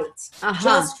you write.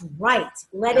 Just write.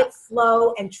 Let it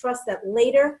flow and trust that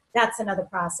later, that's another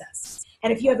process.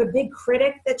 And if you have a big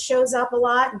critic that shows up a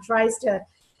lot and tries to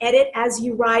edit as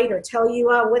you write or tell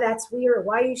you, oh, well, that's weird, or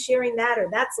why are you sharing that, or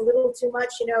that's a little too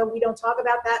much, we don't talk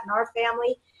about that in our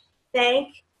family. Thank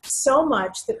so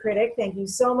much, the critic. Thank you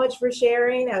so much for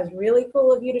sharing. That was really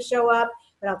cool of you to show up.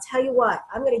 But I'll tell you what,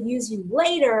 I'm going to use you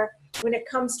later when it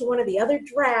comes to one of the other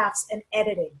drafts and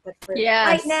editing. But for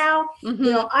right now,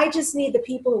 I just need the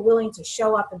people who are willing to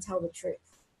show up and tell the truth.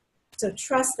 So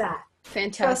trust that.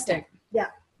 Fantastic. Yeah.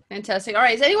 Fantastic. All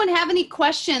right. Does anyone have any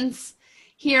questions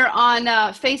here on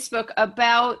Facebook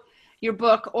about your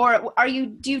book, or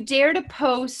do you dare to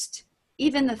post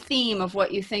even the theme of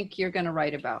what you think you're going to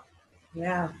write about?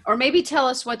 Yeah. Or maybe tell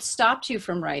us what stopped you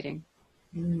from writing.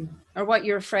 Or what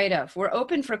you're afraid of. We're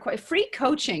open for free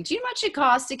coaching. Do you know how much it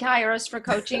costs to hire us for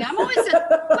coaching? I'm always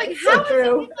like, how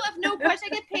do people have no question?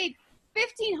 I get paid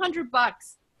 $1,500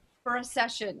 for a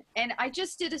session, and I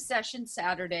just did a session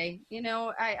Saturday.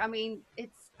 I mean, and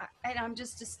I'm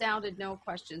just astounded. No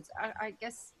questions. I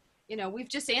guess we've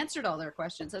just answered all their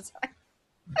questions. That's.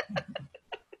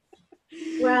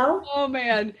 Well, oh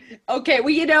man. Okay.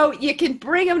 Well, you can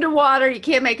bring them to water. You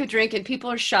can't make a drink, and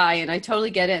people are shy, and I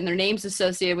totally get it. And their name's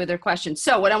associated with their questions.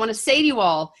 So what I want to say to you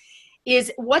all is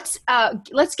let's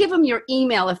give them your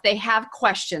email if they have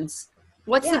questions.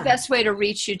 What's the best way to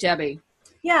reach you, Debbie?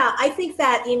 Yeah, I think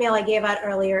that email I gave out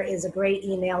earlier is a great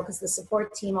email because the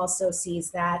support team also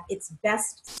sees that. It's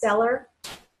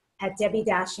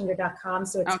bestseller@debbidachinger.com.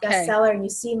 So it's bestseller, and you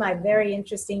see my very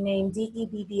interesting name,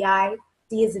 DEBBI.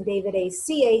 D as in David,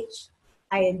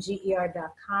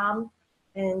 ACHINGER.com,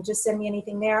 and just send me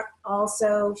anything there.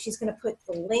 Also, she's going to put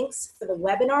the links for the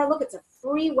webinar. Look, it's a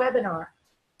free webinar,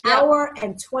 hour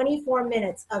and 24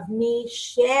 minutes of me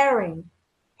sharing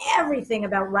everything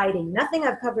about writing. Nothing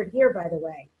I've covered here, by the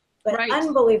way, but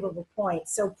unbelievable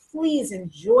points. So please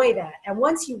enjoy that. And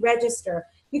once you register,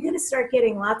 you're going to start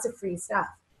getting lots of free stuff.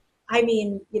 I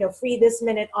mean, free this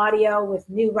minute audio with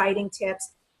new writing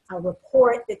tips, a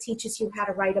report that teaches you how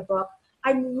to write a book.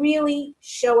 I'm really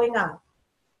showing up.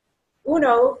 In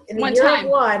the year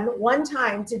of one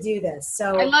time to do this.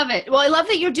 So I love it. Well, I love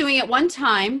that you're doing it one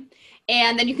time,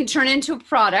 and then you can turn it into a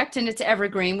product, and it's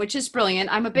evergreen, which is brilliant.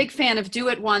 I'm a big fan of do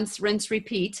it once, rinse,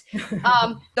 repeat.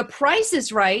 The price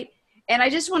is right. And I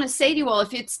just want to say to you all,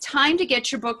 if it's time to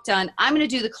get your book done, I'm going to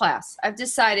do the class. I've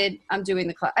decided I'm doing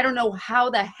the class. I don't know how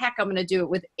the heck I'm going to do it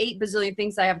with 8 bazillion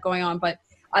things I have going on, but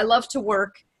I love to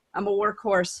work. I'm a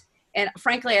workhorse, and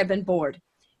frankly, I've been bored.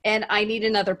 and I need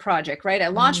another project, right? I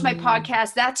launched my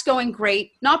podcast. That's going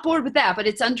great. Not bored with that, but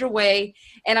it's underway.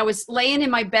 And I was laying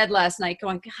in my bed last night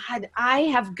going, God, I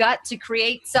have got to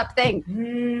create something.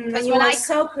 Because you are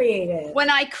so creative.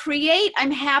 When I create, I'm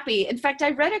happy. In fact,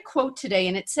 I read a quote today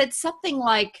and it said something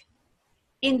like,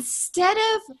 instead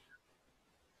of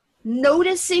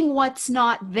noticing what's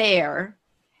not there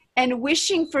and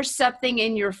wishing for something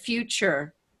in your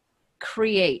future,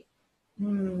 create.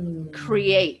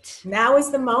 Create. Now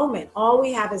is the moment. All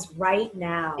we have is right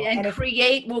now. And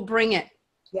create will bring it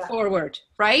forward,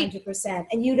 right? 100%.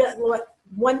 And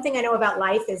one thing I know about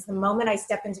life is the moment I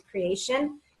step into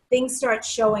creation, things start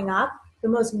showing up. The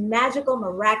most magical,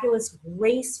 miraculous,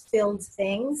 grace-filled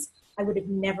things I would have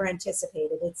never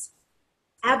anticipated. It's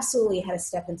absolutely how to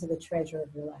step into the treasure of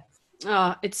your life.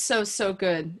 Oh, it's so, so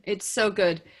good. It's so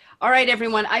good. All right,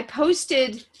 everyone. I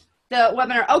posted the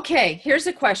webinar. Okay, here's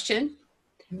a question.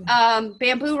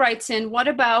 Bamboo writes in, what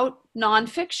about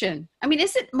nonfiction? I mean,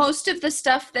 is it most of the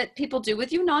stuff that people do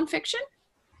with you nonfiction?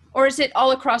 Or is it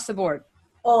all across the board?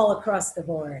 All across the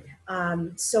board.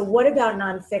 So what about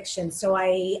nonfiction? So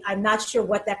I'm not sure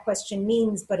what that question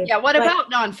means, but what about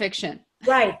nonfiction?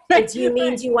 Right. Do you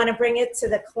mean, do you want to bring it to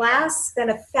the class? Then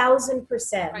 1,000%.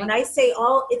 Right. When I say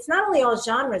all, it's not only all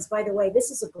genres, by the way,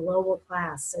 this is a global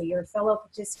class. So your fellow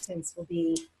participants will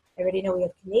be, I already know we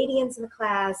have Canadians in the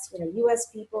class, US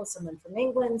people, someone from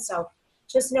England. So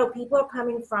just know people are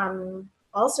coming from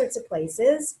all sorts of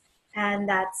places, and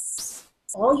that's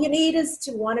all you need is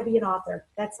to want to be an author.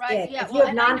 That's it. Yeah. If you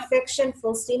have nonfiction,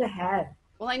 full steam ahead.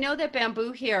 Well, I know that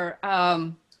Bamboo here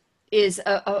is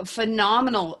a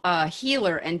phenomenal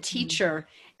healer and teacher.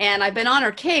 And I've been on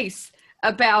her case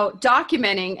about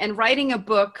documenting and writing a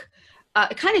book,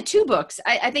 kind of two books.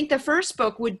 I think the first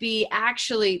book would be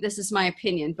actually, this is my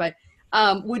opinion, but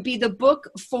would be the book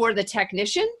for the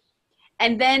technician,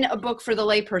 and then a book for the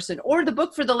layperson, or the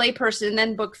book for the layperson and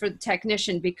then book for the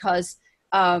technician, because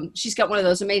she's got one of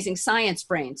those amazing science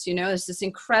brains. There's this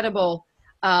incredible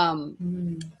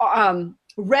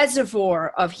reservoir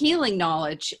of healing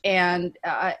knowledge. And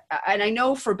I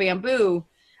know for Bamboo,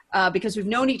 because we've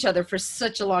known each other for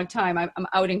such a long time, I'm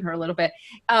outing her a little bit,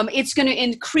 it's going to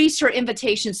increase her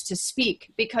invitations to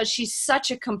speak, because she's such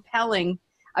a compelling,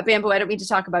 Bamboo, I don't mean to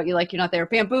talk about you like you're not there.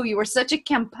 Bamboo, you were such a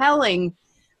compelling,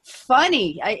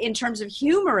 funny, in terms of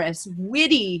humorous,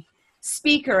 witty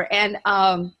speaker. And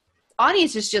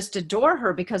audiences just adore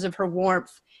her because of her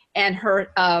warmth and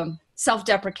her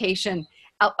self-deprecation,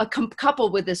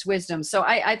 coupled with this wisdom. So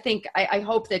I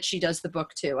hope that she does the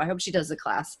book too. I hope she does the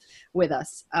class with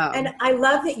us. And I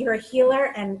love that you're a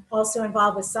healer and also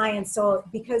involved with science. So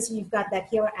because you've got that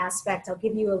healer aspect, I'll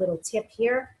give you a little tip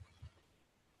here.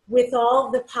 With all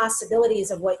the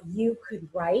possibilities of what you could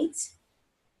write,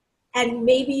 and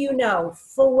maybe you know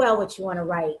full well what you want to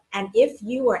write, and if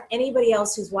you or anybody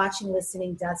else who's watching,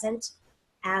 listening doesn't,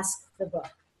 ask the book.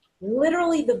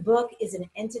 Literally, the book is an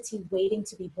entity waiting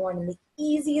to be born. And the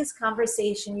easiest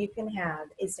conversation you can have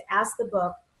is to ask the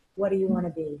book, what do you want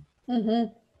to be?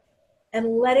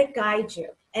 And let it guide you.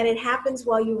 And it happens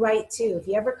while you write too. If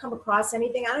you ever come across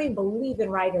anything, I don't even believe in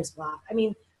writer's block. I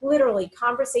mean, literally,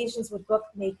 conversations with book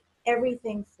make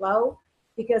everything flow,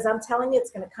 because I'm telling you,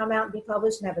 it's going to come out and be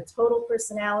published and have a total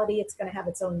personality. It's going to have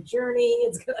its own journey.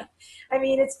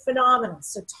 It's phenomenal.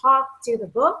 So talk to the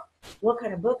book. What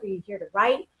kind of book are you here to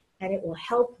write? And it will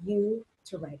help you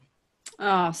to write it.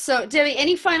 Oh, so Debbie,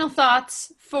 any final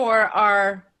thoughts for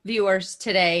our viewers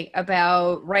today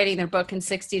about writing their book in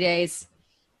 60 days?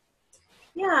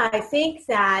 Yeah, I think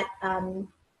that,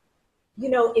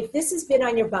 if this has been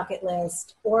on your bucket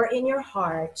list or in your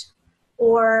heart,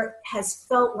 or has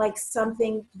felt like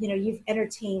something, you've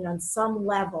entertained on some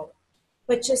level,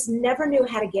 but just never knew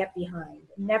how to get behind,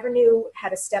 never knew how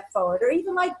to step forward, or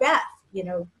even like Beth,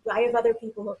 I have other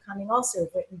people who are coming also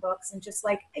who've written books and just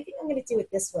like, I think I'm going to do it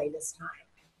this way this time.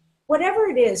 Whatever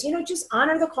it is, just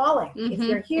honor the calling. If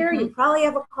you're here, you probably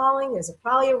have a calling. There's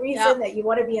probably a reason that you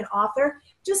want to be an author.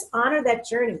 Just honor that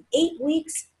journey. 8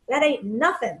 weeks, that ain't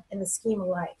nothing in the scheme of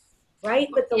life, right?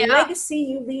 But the legacy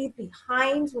you leave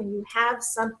behind when you have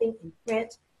something in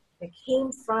print that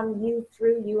came from you,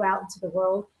 through you out into the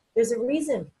world, there's a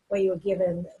reason why you were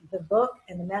given the book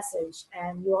and the message,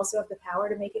 and you also have the power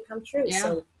to make it come true. Yeah.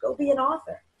 So go be an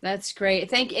author. That's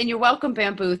great. And you're welcome,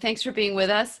 Bamboo. Thanks for being with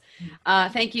us.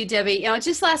 Thank you, Debbie.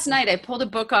 Just last night I pulled a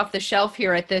book off the shelf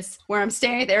here at this, where I'm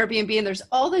staying at the Airbnb, and there's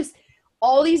all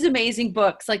these amazing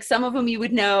books. Like some of them you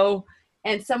would know,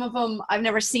 and some of them I've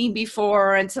never seen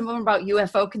before, and some of them about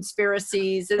UFO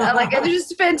conspiracies, and they're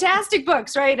just fantastic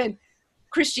books, right? And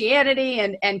Christianity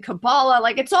and Kabbalah.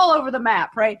 Like it's all over the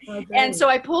map, right? Oh, And great. so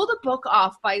I pulled a book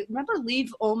off by, remember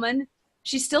Liv Ullmann?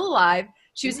 She's still alive.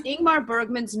 She was Yeah. Ingmar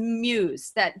Bergman's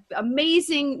muse, that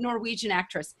amazing Norwegian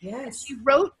actress. Yes. She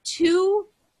wrote two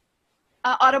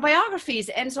autobiographies.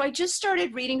 And so I just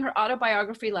started reading her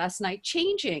autobiography last night,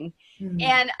 Changing. Mhm.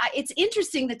 And it's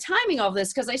interesting, the timing of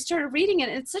this, because I started reading it.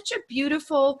 And it's such a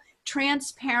beautiful,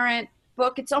 transparent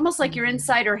book. It's almost like you're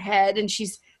inside her head and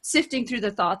she's sifting through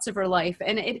the thoughts of her life.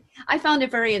 And I found it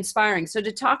very inspiring. So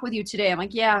to talk with you today, I'm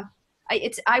like, yeah,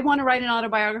 I want to write an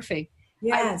autobiography. I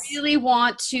Yes. really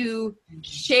want to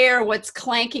share what's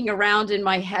clanking around in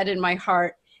my head and my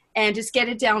heart and just get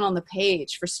it down on the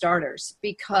page for starters.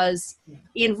 Because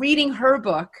in reading her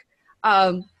book,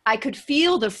 I could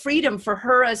feel the freedom for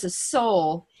her as a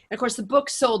soul. And of course, the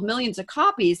book sold millions of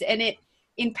copies, and it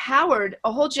empowered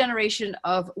a whole generation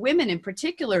of women in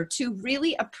particular to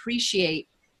really appreciate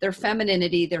their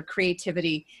femininity, their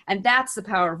creativity. And that's the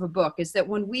power of a book, is that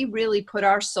when we really put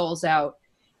our souls out,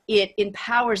 it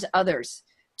empowers others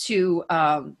to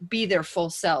be their full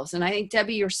selves. And I think,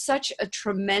 Debbie, you're such a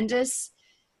tremendous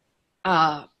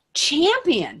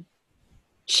champion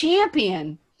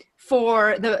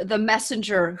for the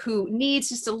messenger who needs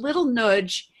just a little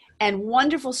nudge and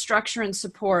wonderful structure and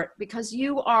support, because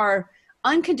you are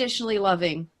unconditionally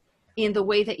loving in the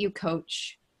way that you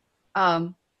coach.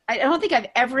 I don't think I've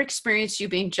ever experienced you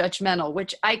being judgmental,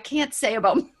 which I can't say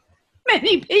about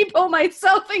many people,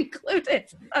 myself included.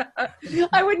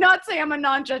 I would not say I'm a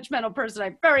non-judgmental person.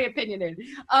 I'm very opinionated.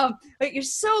 But you're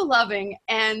so loving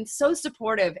and so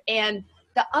supportive. And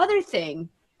the other thing,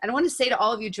 and I want to say to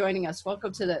all of you joining us,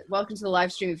 welcome to the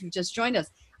live stream if you've just joined us,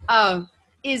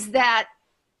 is that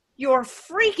you're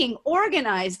freaking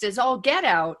organized as all get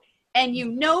out, and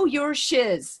you know your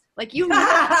shiz. Like you know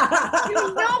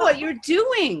what you're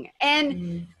doing,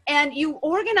 and you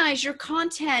organize your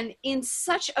content in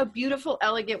such a beautiful,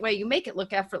 elegant way. You make it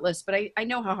look effortless, but I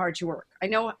know how hard you work. I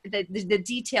know the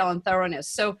detail and thoroughness.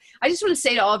 So I just want to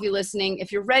say to all of you listening,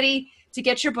 if you're ready to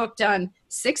get your book done,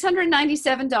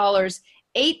 $697,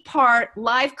 8-part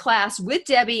live class with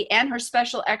Debbie and her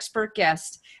special expert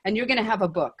guest, and you're going to have a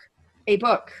book. This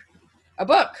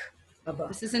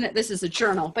isn't it. This is a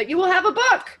journal, but you will have a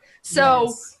book.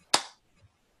 So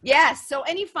yes. So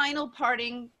any final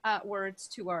parting words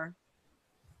to our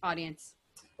audience?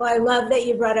 Well, I love that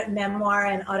you brought up memoir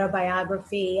and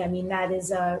autobiography. I mean, that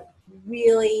is a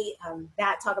really,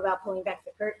 talk about pulling back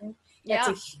the curtain.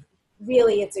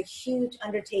 It's a huge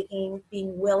undertaking,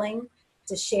 being willing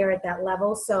to share at that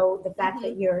level. So the fact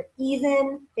that you're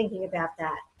even thinking about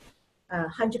that,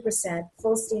 100%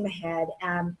 full steam ahead,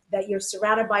 that you're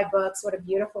surrounded by books, what a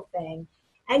beautiful thing.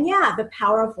 And the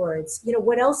power of words. You know,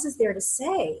 what else is there to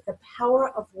say? The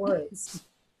power of words.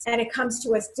 And it comes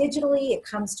to us digitally, it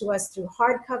comes to us through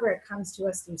hardcover, it comes to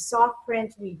us through soft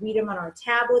print. We read them on our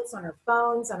tablets, on our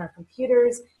phones, on our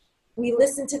computers. We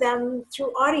listen to them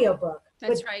through audiobook.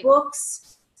 That's but right.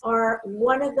 Books are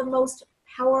one of the most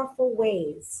powerful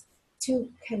ways to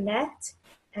connect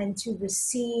and to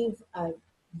receive a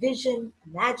vision,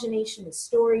 imagination, a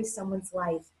story, someone's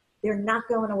life. They're not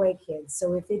going away, kids.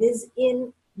 So if it is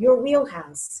in your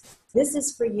wheelhouse, this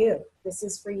is for you. This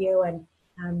is for you. And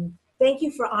thank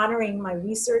you for honoring my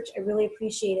research. I really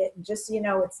appreciate it. And just so you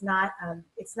know, it's not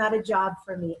a job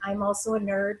for me. I'm also a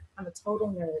nerd. I'm a total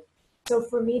nerd. So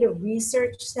for me to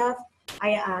research stuff,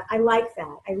 I like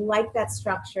that. I like that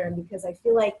structure, because I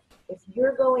feel like if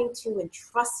you're going to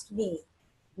entrust me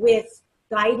with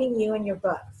guiding you in your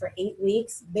book for 8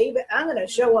 weeks, baby, I'm going to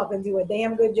show up and do a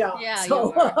damn good job. Yeah,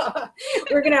 so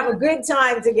we're going to have a good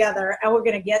time together, and we're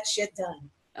going to get shit done.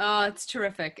 Oh, it's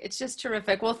terrific. It's just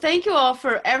terrific. Well, thank you all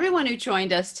for everyone who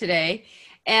joined us today.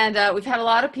 And we've had a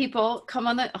lot of people come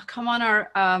on our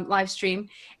live stream.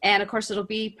 And of course, it'll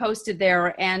be posted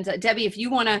there. And Debbie, if you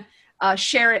want to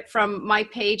share it from my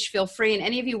page, feel free. And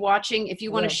any of you watching, if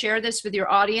you want to share this with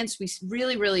your audience, we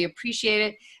really, really appreciate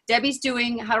it. Debbie's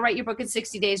doing How to Write Your Book in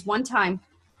 60 Days one time,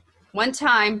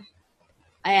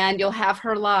 and you'll have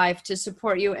her live to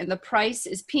support you. And the price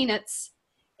is peanuts.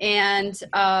 And,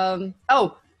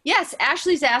 yes,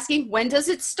 Ashley's asking, when does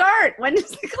it start? When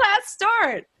does the class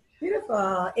start?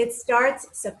 Beautiful. It starts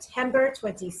September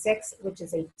 26th, which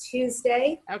is a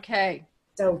Tuesday. Okay.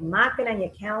 So mark it on your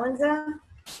calendar.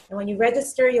 And when you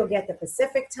register, you'll get the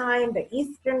Pacific time, the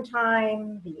Eastern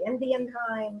time, the Indian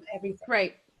time, everything.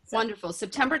 Great. So, wonderful.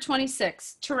 September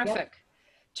 26th. Terrific. Yep.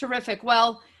 Terrific.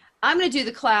 Well, I'm going to do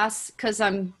the class because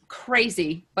I'm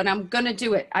crazy, but I'm going to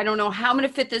do it. I don't know how I'm going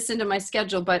to fit this into my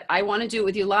schedule, but I want to do it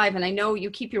with you live. And I know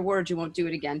you keep your word. You won't do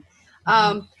it again.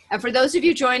 And for those of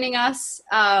you joining us,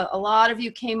 a lot of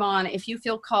you came on. If you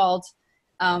feel called,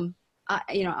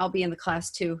 I'll be in the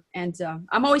class too. And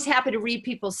I'm always happy to read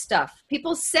people's stuff.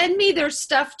 People send me their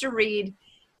stuff to read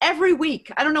every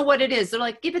week. I don't know what it is. They're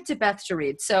like, give it to Beth to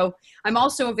read. So I'm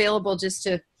also available just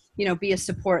to, be a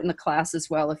support in the class as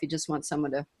well, if you just want someone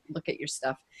to look at your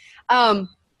stuff. And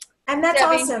that's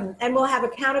Debbi, awesome. And we'll have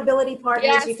accountability partners.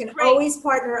 Yes, you can great. always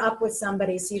partner up with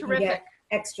somebody so you Terrific. can get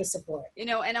extra support.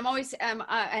 And I'm always, and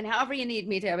however you need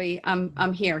me, Debbi,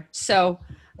 I'm here. So,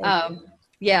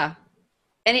 yeah.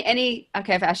 Okay,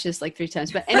 I've asked you this like 3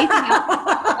 times, but anything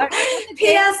else?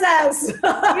 PSS. We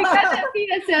got that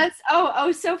PSS.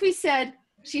 Oh, Sophie said,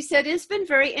 it's been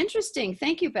very interesting.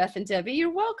 Thank you, Beth and Debbi. You're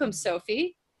welcome,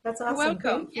 Sophie. That's awesome. You're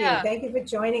welcome. Thank you. Yeah. Thank you for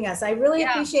joining us. I really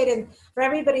appreciate it. For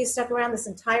everybody who stuck around this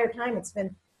entire time, it's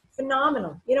been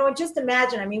phenomenal. And just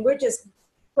imagine, we're just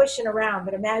pushing around,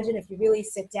 but imagine if you really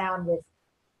sit down with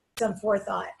some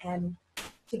forethought and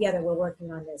together we're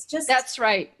working on this. That's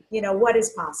right. What is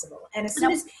possible. And as soon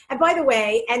as, and by the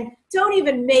way, and don't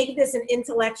even make this an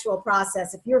intellectual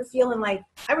process. If you're feeling like,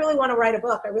 I really want to write a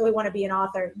book, I really want to be an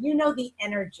author, the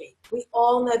energy. We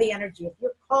all know the energy. If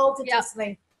you're called to do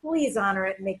something, please honor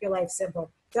it and make your life simple.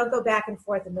 Don't go back and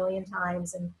forth a million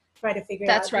times and try to figure it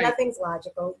out. Right. Nothing's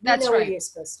logical. That's where you're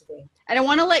supposed to be. And I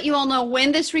want to let you all know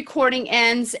when this recording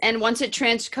ends, and once it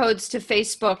transcodes to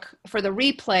Facebook for the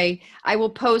replay, I will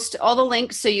post all the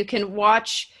links so you can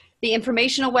watch the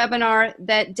informational webinar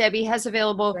that Debbi has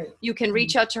available. Right. You can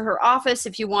reach out to her office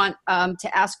if you want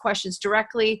to ask questions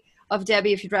directly of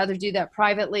Debbi, if you'd rather do that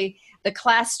privately. The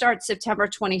class starts September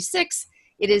 26th.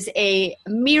 It is a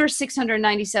mere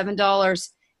 $697,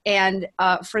 and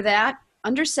for that,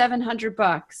 under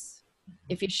 $700.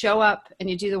 If you show up and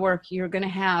you do the work, you're going to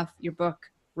have your book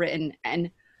written. And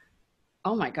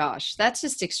oh my gosh, that's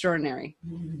just extraordinary.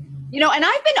 And I've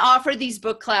been offered these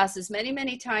book classes many,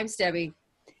 many times, Debbi,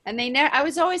 and I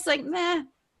was always like, meh.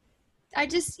 I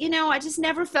just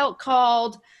never felt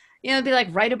called. It'd be like,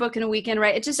 write a book in a weekend,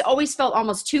 right? It just always felt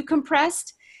almost too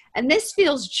compressed. And this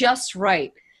feels just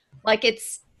right. Like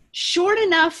it's short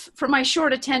enough for my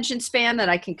short attention span that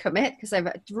I can commit, because I have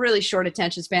a really short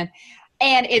attention span.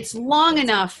 And it's long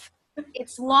enough.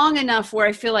 It's long enough where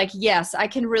I feel like, yes, I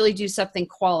can really do something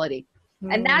quality.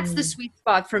 And that's the sweet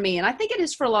spot for me. And I think it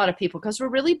is for a lot of people, because we're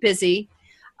really busy.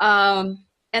 And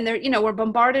we're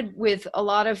bombarded with a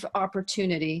lot of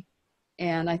opportunity.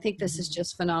 And I think this is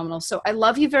just phenomenal. So I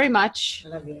love you very much. I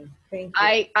love you. Thank you.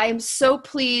 I am so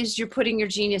pleased you're putting your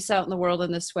genius out in the world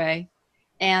in this way.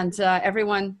 And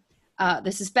everyone,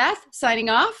 this is Beth signing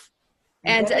off.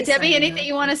 And Debbi, anything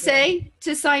you want to say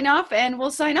to sign off, and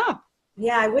we'll sign off.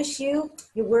 Yeah, I wish you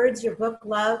your words, your book,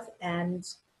 love, and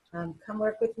come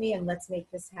work with me and let's make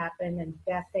this happen. And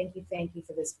Beth, thank you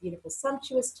for this beautiful,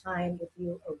 sumptuous time with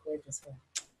you. Oh, gorgeous one.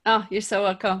 Oh, you're so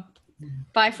welcome.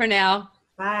 Bye for now.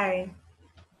 Bye.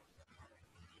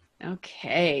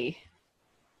 Okay.